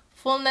it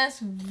fullness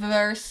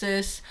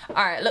versus, all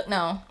right, look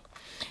now.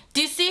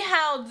 Do you see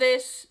how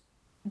this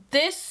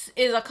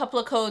is a couple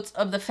of coats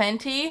of the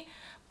Fenty,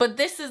 but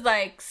this is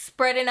like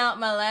spreading out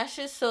my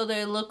lashes so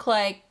they look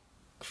like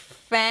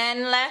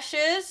fan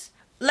lashes?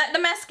 Let the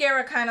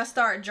mascara kind of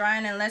start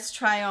drying and let's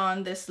try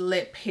on this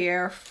lip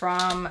here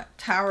from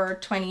Tower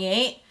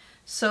 28.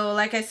 So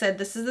like I said,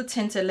 this is the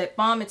tinted lip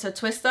balm. It's a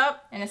twist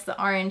up and it's the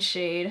orange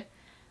shade.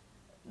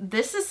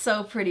 This is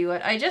so pretty.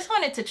 I just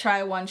wanted to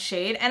try one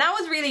shade and I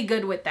was really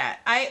good with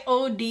that. I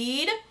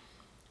OD'd,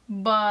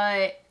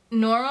 but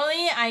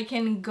normally I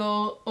can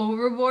go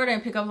overboard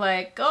and pick up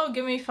like, oh,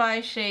 give me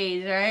 5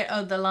 shades, right,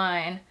 of the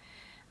line.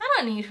 I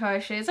don't need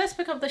 5 shades. Let's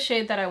pick up the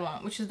shade that I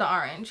want, which is the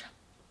orange.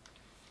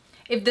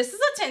 If this is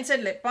a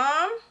tinted lip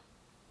balm,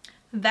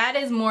 that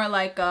is more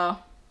like a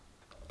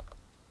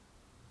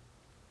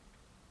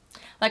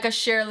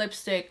sheer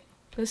lipstick.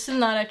 This is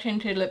not a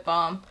tinted lip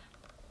balm.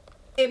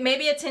 It may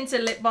be a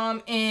tinted lip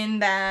balm in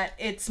that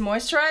it's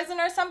moisturizing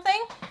or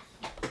something,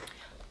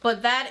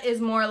 but that is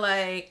more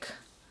like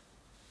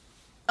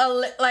a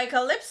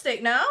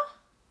lipstick, no?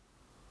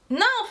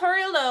 No, for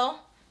real though.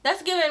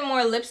 That's giving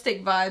more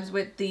lipstick vibes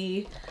with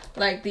the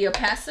the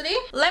opacity.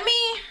 Let me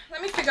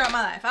figure out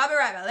my life. I'll be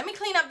right back. Let me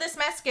clean up this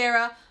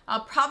mascara.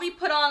 I'll probably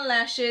put on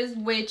lashes,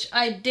 which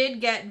I did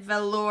get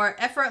Velour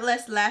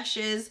Effortless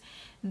lashes.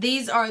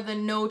 These are the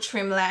no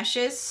trim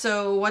lashes.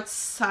 So what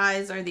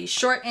size are these?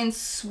 Short and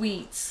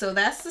sweet. So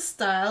that's the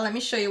style. Let me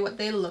show you what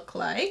they look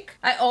like.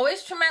 I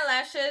always trim my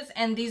lashes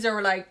and these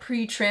are like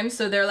pre-trimmed,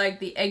 so they're like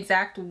the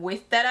exact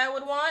width that I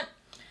would want.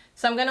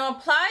 So I'm gonna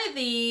apply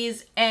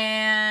these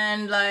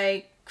and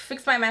like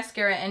fix my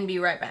mascara and be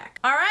right back.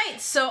 All right,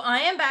 so I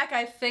am back.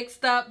 I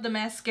fixed up the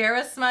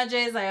mascara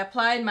smudges. I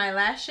applied my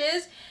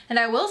lashes, and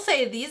I will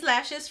say these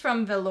lashes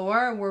from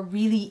Velour were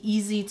really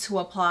easy to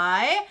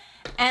apply.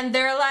 and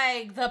they're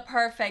like the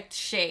perfect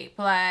shape.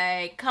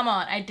 Like, come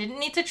on, I didn't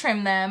need to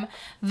trim them.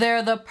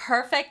 They're the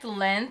perfect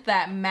length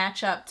that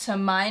match up to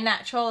my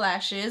natural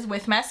lashes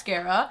with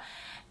mascara.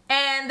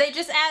 And they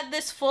just add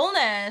this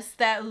fullness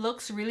that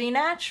looks really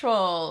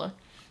natural.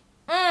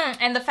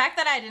 And the fact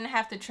that I didn't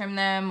have to trim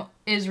them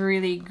is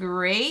really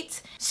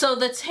great. So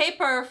the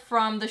taper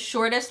from the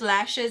shortest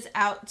lashes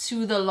out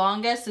to the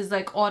longest is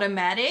like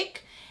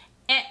automatic.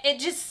 And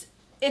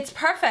it's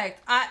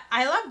perfect.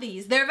 I love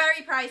these. They're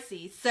very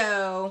pricey.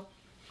 So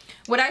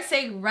would I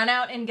say run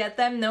out and get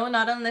them? No,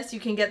 not unless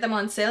you can get them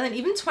on sale. And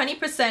even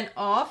 20%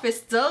 off is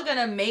still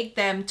gonna make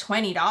them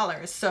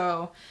 $20.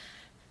 So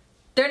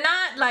they're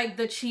not like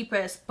the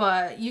cheapest,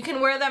 but you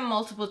can wear them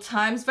multiple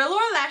times.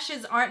 Velour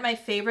lashes aren't my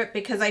favorite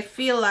because I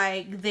feel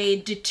like they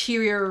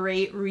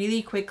deteriorate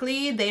really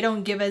quickly. They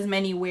don't give as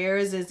many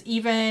wears as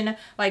even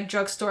like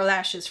drugstore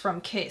lashes from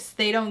Kiss.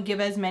 They don't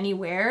give as many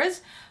wears,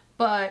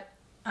 but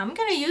I'm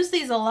gonna use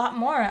these a lot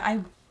more.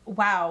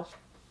 Wow,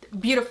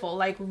 beautiful,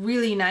 like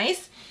really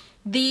nice.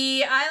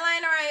 The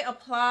eyeliner I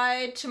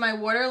applied to my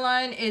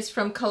waterline is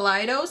from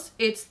Kaleidos.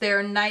 It's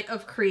their Night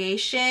of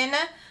Creation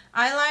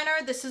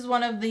eyeliner. This is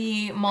one of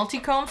the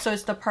multi-chrome, so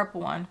it's the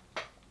purple one.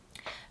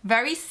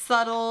 Very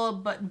subtle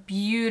but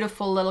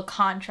beautiful little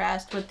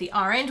contrast with the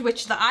orange,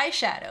 which the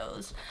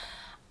eyeshadows.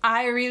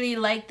 I really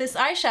like this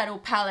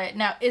eyeshadow palette.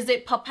 Now, is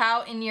it pop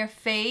out in your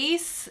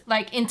face,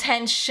 like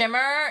intense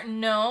shimmer?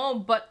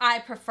 No, but I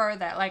prefer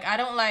that. Like, I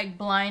don't like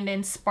blind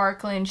and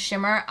sparkling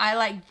shimmer. I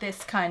like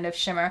this kind of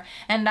shimmer,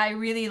 and I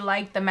really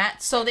like the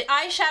matte. So the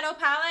eyeshadow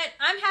palette,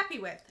 I'm happy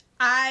with.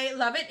 I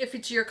love it. If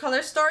it's your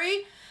color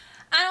story,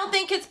 I don't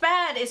think it's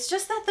bad. It's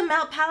just that the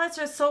matte palettes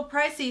are so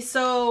pricey.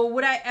 So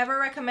would I ever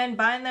recommend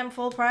buying them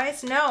full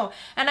price? No.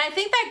 And I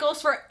think that goes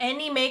for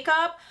any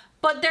makeup,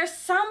 but there's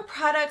some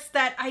products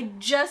that I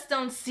just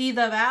don't see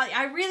the value.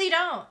 I really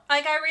don't.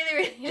 Like, I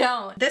really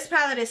don't. This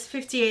palette is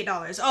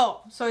 $58.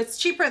 Oh, so it's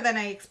cheaper than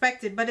I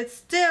expected, but it's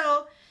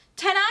still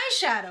 10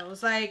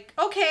 eyeshadows. Like,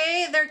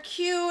 okay, they're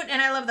cute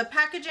and I love the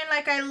packaging.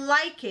 Like, I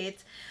like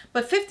it,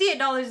 but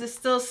 $58 is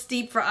still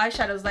steep for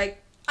eyeshadows.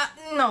 Like,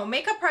 no,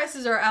 makeup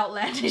prices are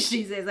outlandish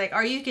these days. Like,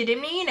 are you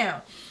kidding me? No.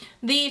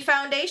 The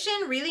foundation,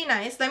 really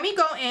nice. Let me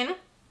go in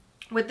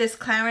with this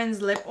Clarins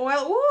lip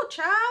oil. Ooh,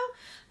 child.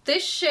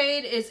 This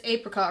shade is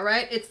Apricot,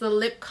 right? It's the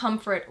Lip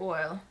Comfort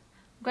Oil.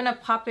 I'm gonna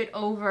pop it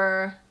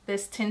over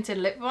this tinted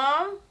lip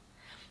balm.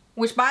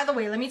 Which, by the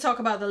way, let me talk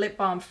about the lip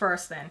balm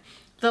first then.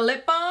 The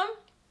lip balm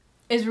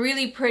is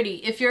really pretty.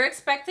 If you're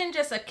expecting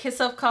just a kiss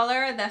of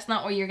color, that's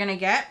not what you're gonna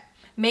get.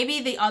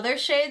 Maybe the other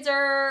shades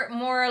are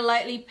more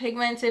lightly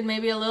pigmented,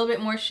 maybe a little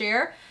bit more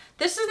sheer.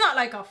 This is not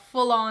like a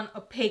full-on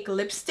opaque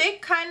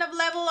lipstick kind of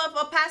level of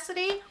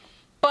opacity,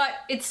 but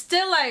it's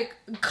still like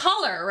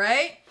color,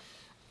 right?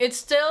 It's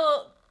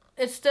still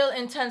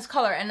intense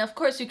color, and of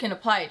course you can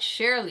apply it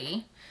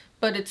sheerly,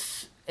 but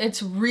it's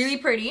really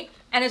pretty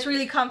and it's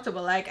really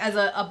comfortable. Like, as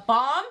a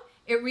balm,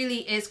 it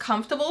really is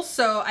comfortable.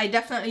 So I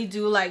definitely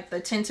do like the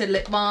tinted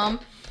lip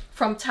balm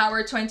from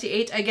Tower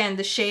 28. Again,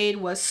 the shade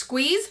was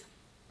Squeeze.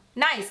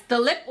 Nice. The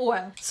lip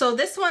oil. So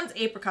this one's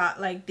Apricot,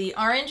 like the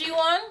orangey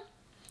one,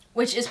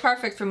 which is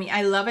perfect for me.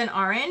 I love an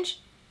orange.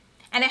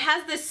 And it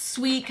has this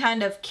sweet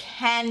kind of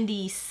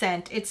candy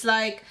scent. It's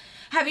like,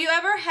 have you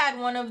ever had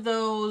one of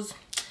those,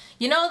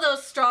 you know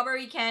those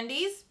strawberry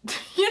candies?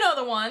 You know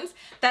the ones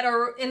that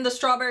are in the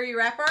strawberry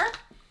wrapper?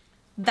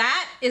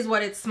 That is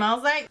what it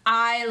smells like.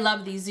 I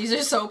love these. These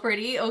are so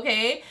pretty,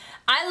 okay?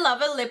 I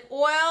love a lip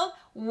oil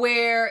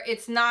where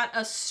it's not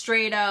a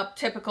straight up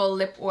typical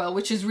lip oil,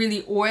 which is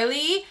really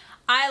oily.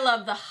 I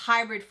love the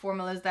hybrid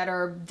formulas that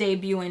are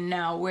debuting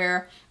now,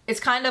 where it's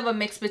kind of a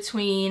mix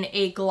between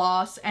a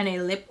gloss and a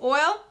lip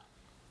oil.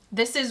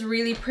 This is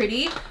really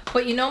pretty,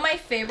 but you know my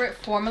favorite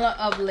formula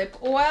of lip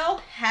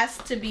oil has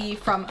to be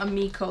from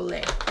Amico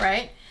Lip,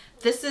 right?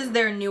 This is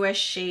their newest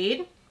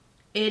shade.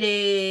 It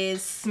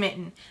is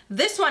Smitten.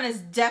 This one is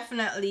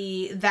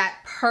definitely that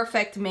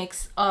perfect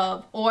mix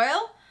of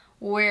oil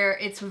where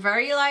it's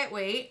very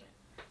lightweight,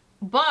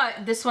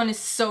 but this one is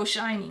so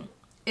shiny.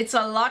 It's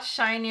a lot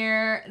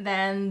shinier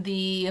than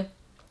the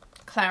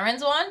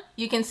Clarins one.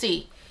 You can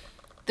see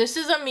this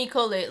is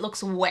Amico Lip. It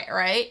looks wet,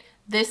 right?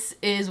 This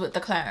is with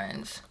the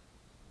Clarins,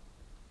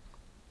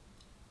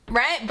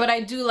 right? But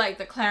I do like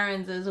the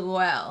Clarins as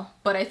well,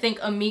 but I think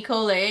Amico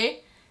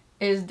Lip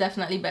is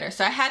definitely better.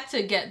 So I had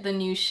to get the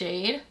new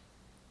shade,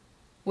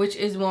 which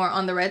is more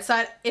on the red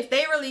side. If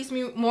they release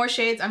me more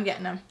shades, I'm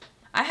getting them.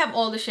 I have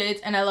all the shades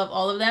and I love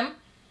all of them.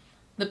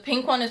 The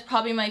pink one is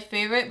probably my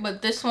favorite,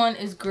 but this one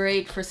is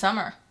great for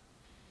summer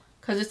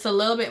because it's a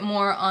little bit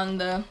more on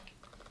the,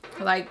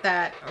 like,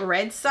 that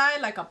red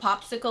side, like a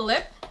popsicle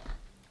lip.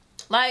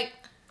 Like,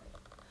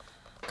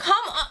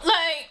 come on,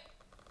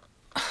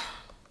 like,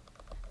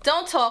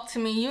 don't talk to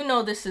me. You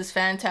know this is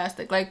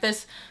fantastic. Like,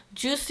 this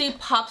juicy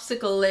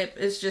popsicle lip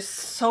is just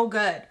so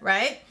good,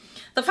 right?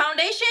 The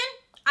foundation,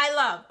 I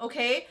love,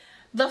 okay?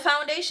 The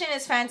foundation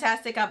is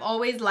fantastic. I've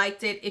always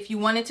liked it. If you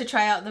wanted to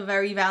try out the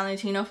Very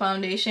Valentino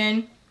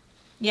foundation,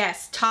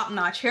 yes, top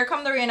notch. Here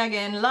come the rain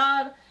again.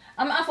 Lord,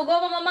 I'm gonna go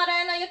over my mother,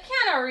 and you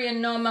can't already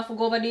know I'm gonna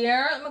go over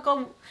there. I'm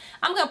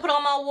gonna put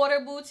on my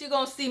water boots. You're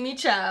gonna see me,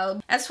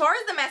 child. As far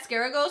as the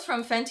mascara goes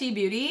from Fenty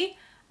Beauty,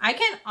 I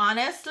can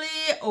honestly,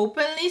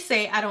 openly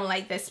say I don't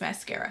like this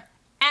mascara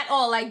at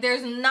all. Like,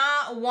 there's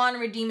not one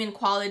redeeming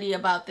quality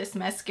about this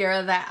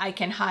mascara that I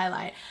can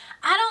highlight.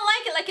 I don't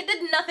like it. Like, it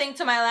did nothing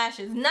to my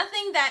lashes.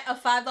 Nothing that a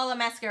 $5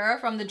 mascara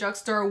from the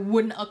drugstore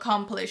wouldn't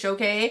accomplish,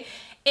 okay?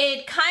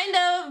 It kind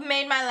of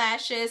made my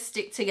lashes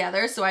stick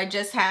together, so I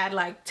just had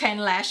like 10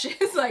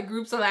 lashes, like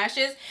groups of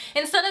lashes.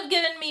 Instead of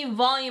giving me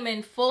volume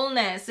and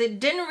fullness,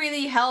 it didn't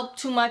really help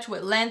too much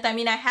with length. I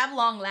mean, I have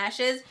long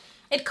lashes.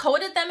 It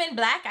coated them in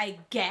black, I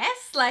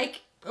guess,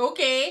 like,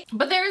 okay.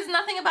 But there is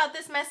nothing about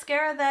this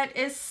mascara that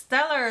is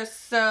stellar,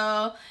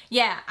 so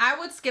yeah, I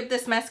would skip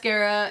this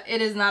mascara.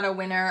 It is not a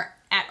winner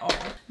at all.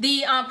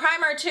 The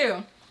primer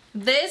too.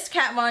 This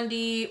Kat Von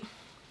D,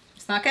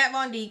 it's not Kat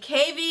Von D,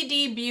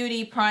 KVD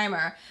Beauty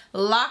Primer.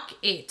 Lock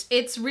It.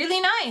 It's really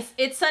nice.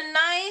 It's a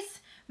nice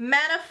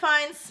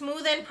mattifying,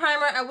 smoothing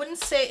primer. I wouldn't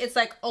say it's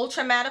like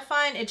ultra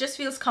mattifying. It just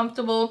feels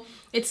comfortable.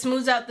 It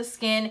smooths out the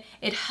skin.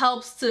 It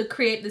helps to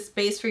create the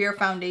space for your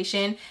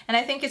foundation, and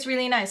I think it's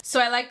really nice. So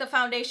I like the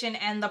foundation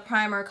and the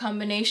primer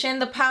combination.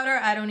 The powder,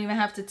 I don't even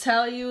have to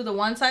tell you, the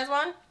one size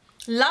one,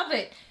 love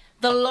it.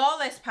 The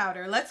Lawless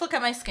powder, let's look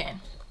at my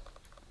skin.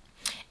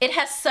 It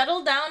has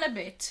settled down a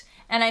bit,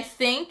 and I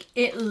think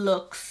it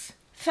looks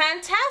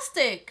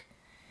fantastic.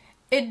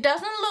 It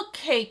doesn't look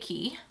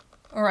cakey,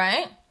 all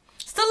right?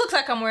 Still looks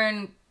like I'm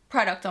wearing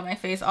product on my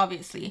face,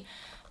 obviously.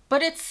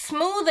 But it's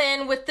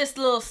smoothing with this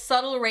little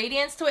subtle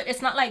radiance to it.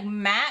 It's not like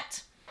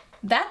matte.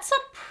 That's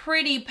a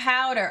pretty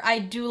powder. I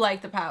do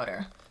like the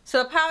powder.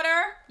 So the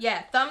powder,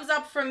 yeah, thumbs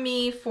up from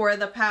me for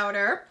the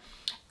powder.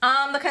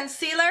 The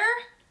concealer,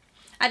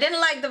 I didn't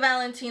like the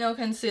Valentino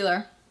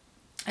concealer.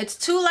 It's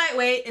too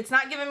lightweight. It's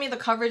not giving me the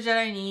coverage that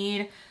I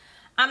need.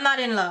 I'm not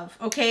in love,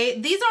 okay?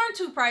 These aren't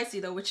too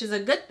pricey though, which is a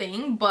good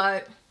thing,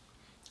 but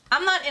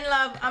I'm not in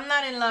love. I'm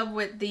not in love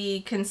with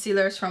the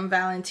concealers from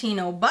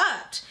Valentino,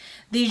 but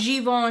the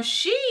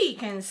Givenchy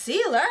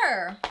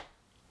concealer,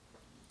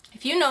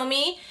 if you know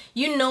me,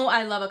 you know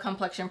I love a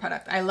complexion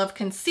product. I love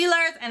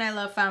concealers and I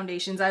love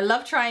foundations. I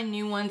love trying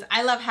new ones.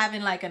 I love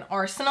having like an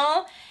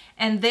arsenal,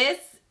 and this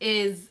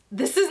is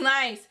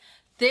nice.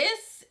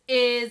 This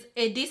is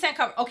a decent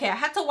cover. Okay, I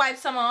had to wipe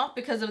some off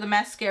because of the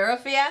mascara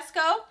fiasco.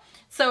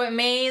 So it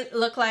may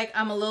look like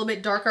I'm a little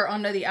bit darker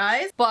under the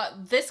eyes,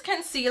 but this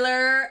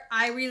concealer,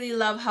 I really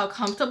love how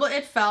comfortable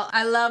it felt.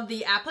 I love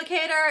the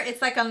applicator.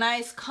 It's like a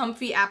nice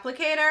comfy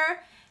applicator,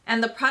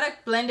 and the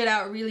product blended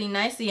out really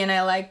nicely, and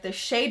I like the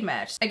shade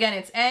match. Again,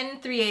 it's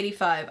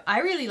N385. I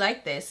really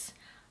like this.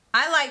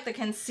 I like the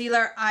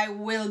concealer. I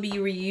will be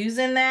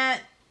reusing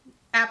that.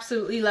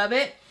 Absolutely love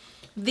it.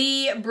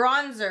 The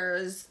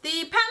bronzers,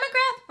 the Pat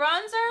McGrath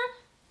bronzer,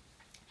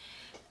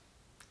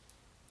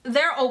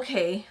 they're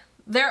okay.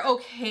 They're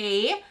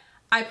okay.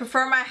 I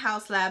prefer my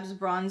House Labs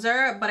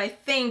bronzer, but I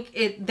think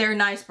they're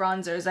nice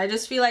bronzers. I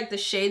just feel like the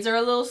shades are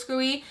a little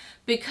screwy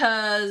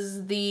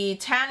because the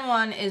tan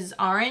one is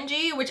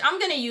orangey, which I'm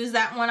going to use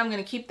that one. I'm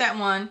going to keep that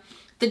one.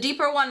 The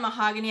deeper one,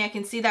 Mahogany, I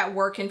can see that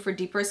working for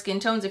deeper skin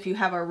tones if you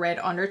have a red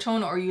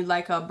undertone or you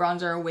like a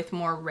bronzer with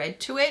more red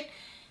to it.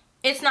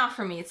 It's not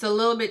for me. It's a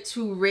little bit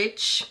too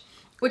rich,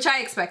 which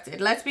I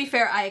expected. Let's be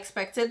fair, I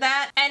expected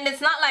that. And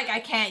it's not like I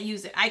can't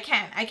use it. I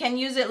can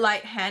use it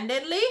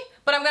light-handedly,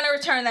 but I'm gonna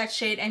return that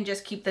shade and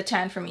just keep the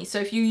tan for me. So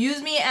if you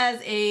use me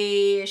as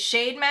a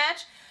shade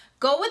match,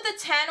 go with the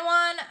tan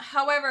one.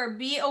 However,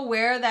 be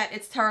aware that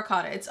it's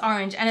terracotta, it's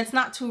orange, and it's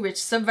not too rich.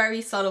 It's a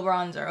very subtle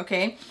bronzer,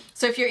 okay?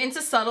 So if you're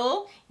into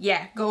subtle,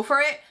 yeah, go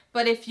for it.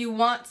 But if you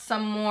want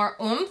some more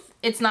oomph,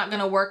 it's not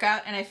gonna work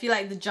out, and I feel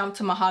like the jump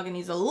to Mahogany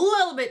is a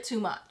little bit too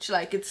much.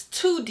 Like, it's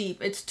too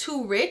deep, it's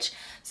too rich.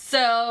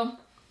 So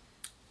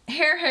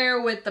here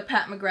with the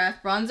Pat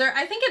McGrath bronzer,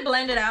 I think it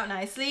blended out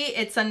nicely.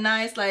 It's a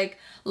nice like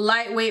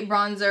lightweight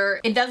bronzer.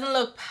 It doesn't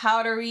look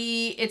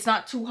powdery, it's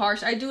not too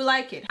harsh. I do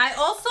like it. I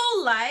also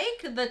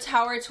like the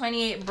Tower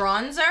 28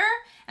 bronzer,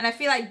 and I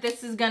feel like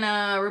this is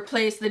gonna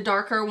replace the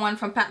darker one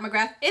from Pat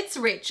McGrath. It's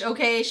rich,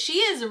 okay? She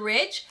is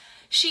rich.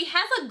 She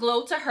has a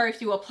glow to her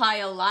if you apply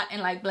a lot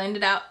and like blend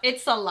it out.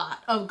 It's a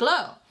lot of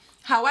glow.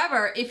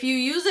 However, if you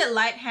use it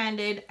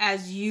light-handed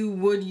as you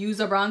would use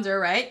a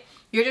bronzer, right?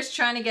 You're just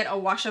trying to get a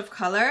wash of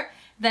color,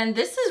 then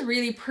this is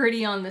really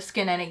pretty on the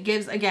skin, and it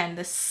gives, again,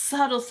 this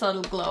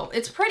subtle glow.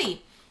 It's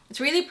pretty. It's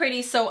really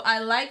pretty, so I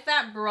like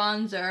that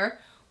bronzer.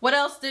 What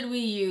else did we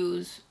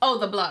use? Oh,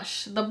 the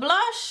blush. The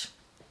blush,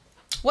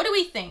 what do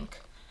we think?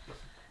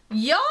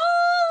 Y'all,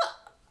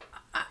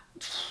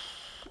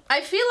 I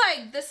feel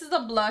like this is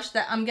a blush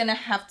that I'm gonna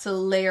have to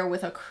layer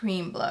with a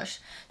cream blush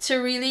to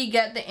really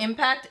get the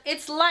impact.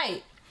 It's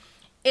light.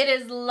 It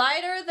is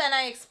lighter than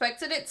I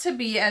expected it to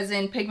be, as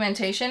in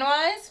pigmentation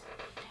wise.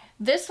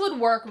 This would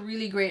work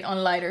really great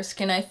on lighter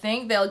skin, I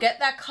think. They'll get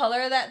that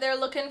color that they're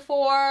looking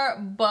for,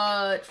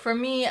 but for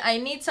me, I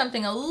need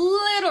something a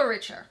little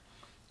richer.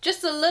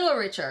 Just a little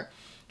richer.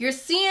 you're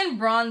seeing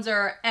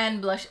bronzer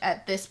and blush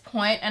at this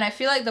point, and I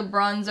feel like the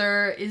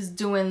bronzer is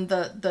doing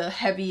the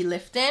heavy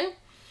lifting.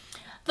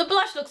 The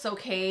blush looks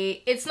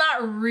okay. It's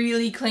not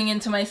really clinging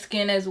to my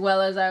skin as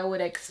well as I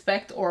would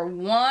expect or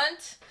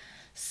want.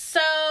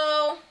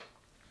 So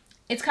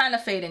it's kind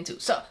of fading too.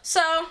 So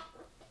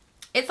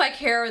it's like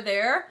here or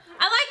there.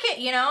 I like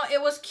it, you know,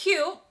 it was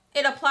cute.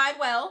 It applied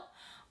well,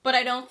 but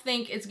I don't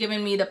think it's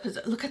giving me the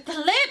pizzazz. Look at the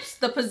lips,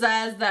 the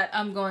pizzazz that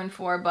I'm going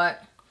for,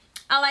 but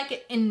I like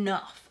it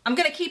enough. I'm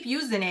gonna keep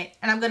using it,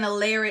 and I'm gonna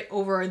layer it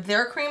over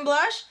their cream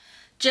blush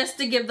just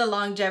to give the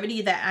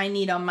longevity that I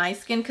need on my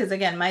skin, because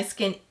again, my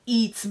skin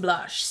eats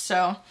blush.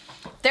 So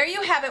there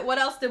you have it. What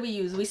else did we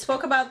use? We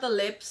spoke about the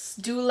lips.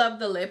 Do love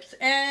the lips,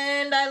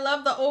 and I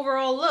love the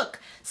overall look.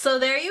 So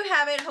there you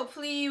have it.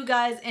 Hopefully you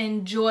guys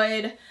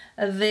enjoyed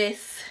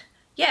this,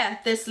 yeah,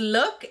 this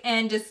look,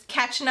 and just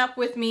catching up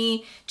with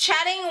me,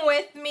 chatting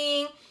with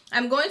me.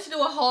 I'm going to do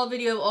a haul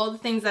video of all the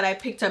things that I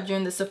picked up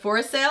during the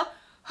Sephora sale.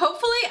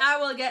 Hopefully I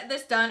will get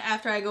this done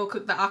after I go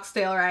cook the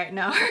oxtail right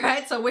now,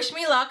 alright? So wish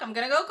me luck. I'm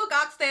gonna go cook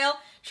oxtail,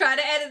 try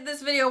to edit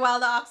this video while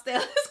the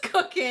oxtail is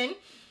cooking,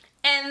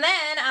 and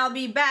then I'll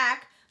be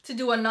back to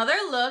do another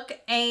look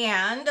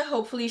and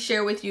hopefully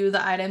share with you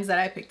the items that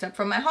I picked up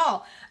from my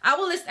haul. I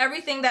will list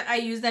everything that I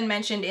used and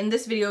mentioned in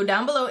this video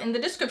down below in the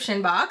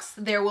description box.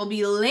 There will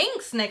be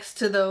links next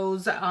to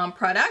those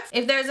products.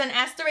 If there's an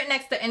asterisk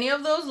next to any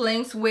of those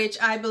links, which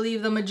I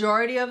believe the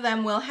majority of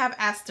them will have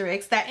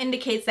asterisks, that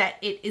indicates that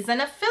it is an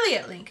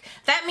affiliate link.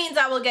 That means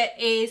I will get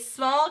a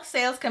small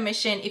sales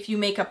commission if you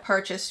make a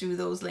purchase through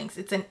those links.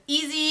 It's an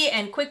easy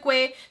and quick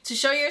way to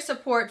show your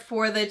support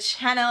for the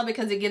channel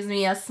because it gives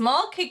me a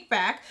small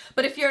kickback.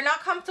 But if you're not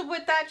comfortable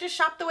with that, just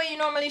shop the way you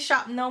normally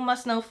shop. No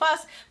muss, no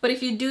fuss. But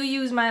if you do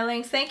use my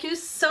links, thank you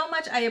so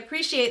much. I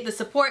appreciate the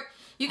support.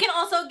 You can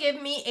also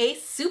give me a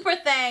super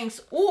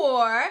thanks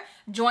or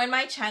join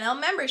my channel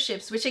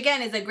memberships, which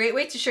again is a great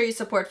way to show your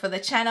support for the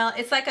channel.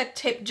 It's like a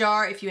tip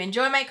jar. If you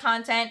enjoy my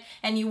content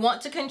and you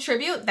want to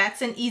contribute,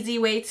 that's an easy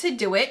way to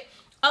do it.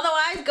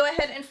 Otherwise, go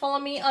ahead and follow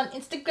me on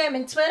Instagram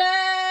and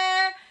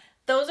Twitter.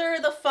 Those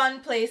are the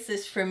fun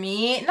places for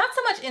me. Not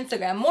so much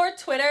Instagram, more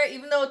Twitter,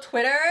 even though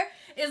Twitter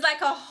is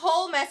like a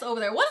whole mess over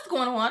there. What's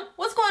going on?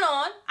 What's going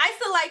on? I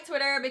still like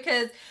Twitter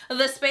because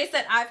the space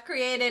that I've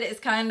created is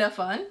kind of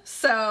fun.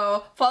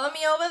 So follow me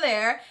over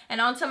there, and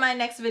on to my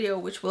next video,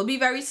 which will be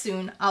very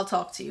soon. I'll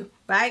talk to you.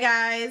 Bye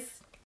guys.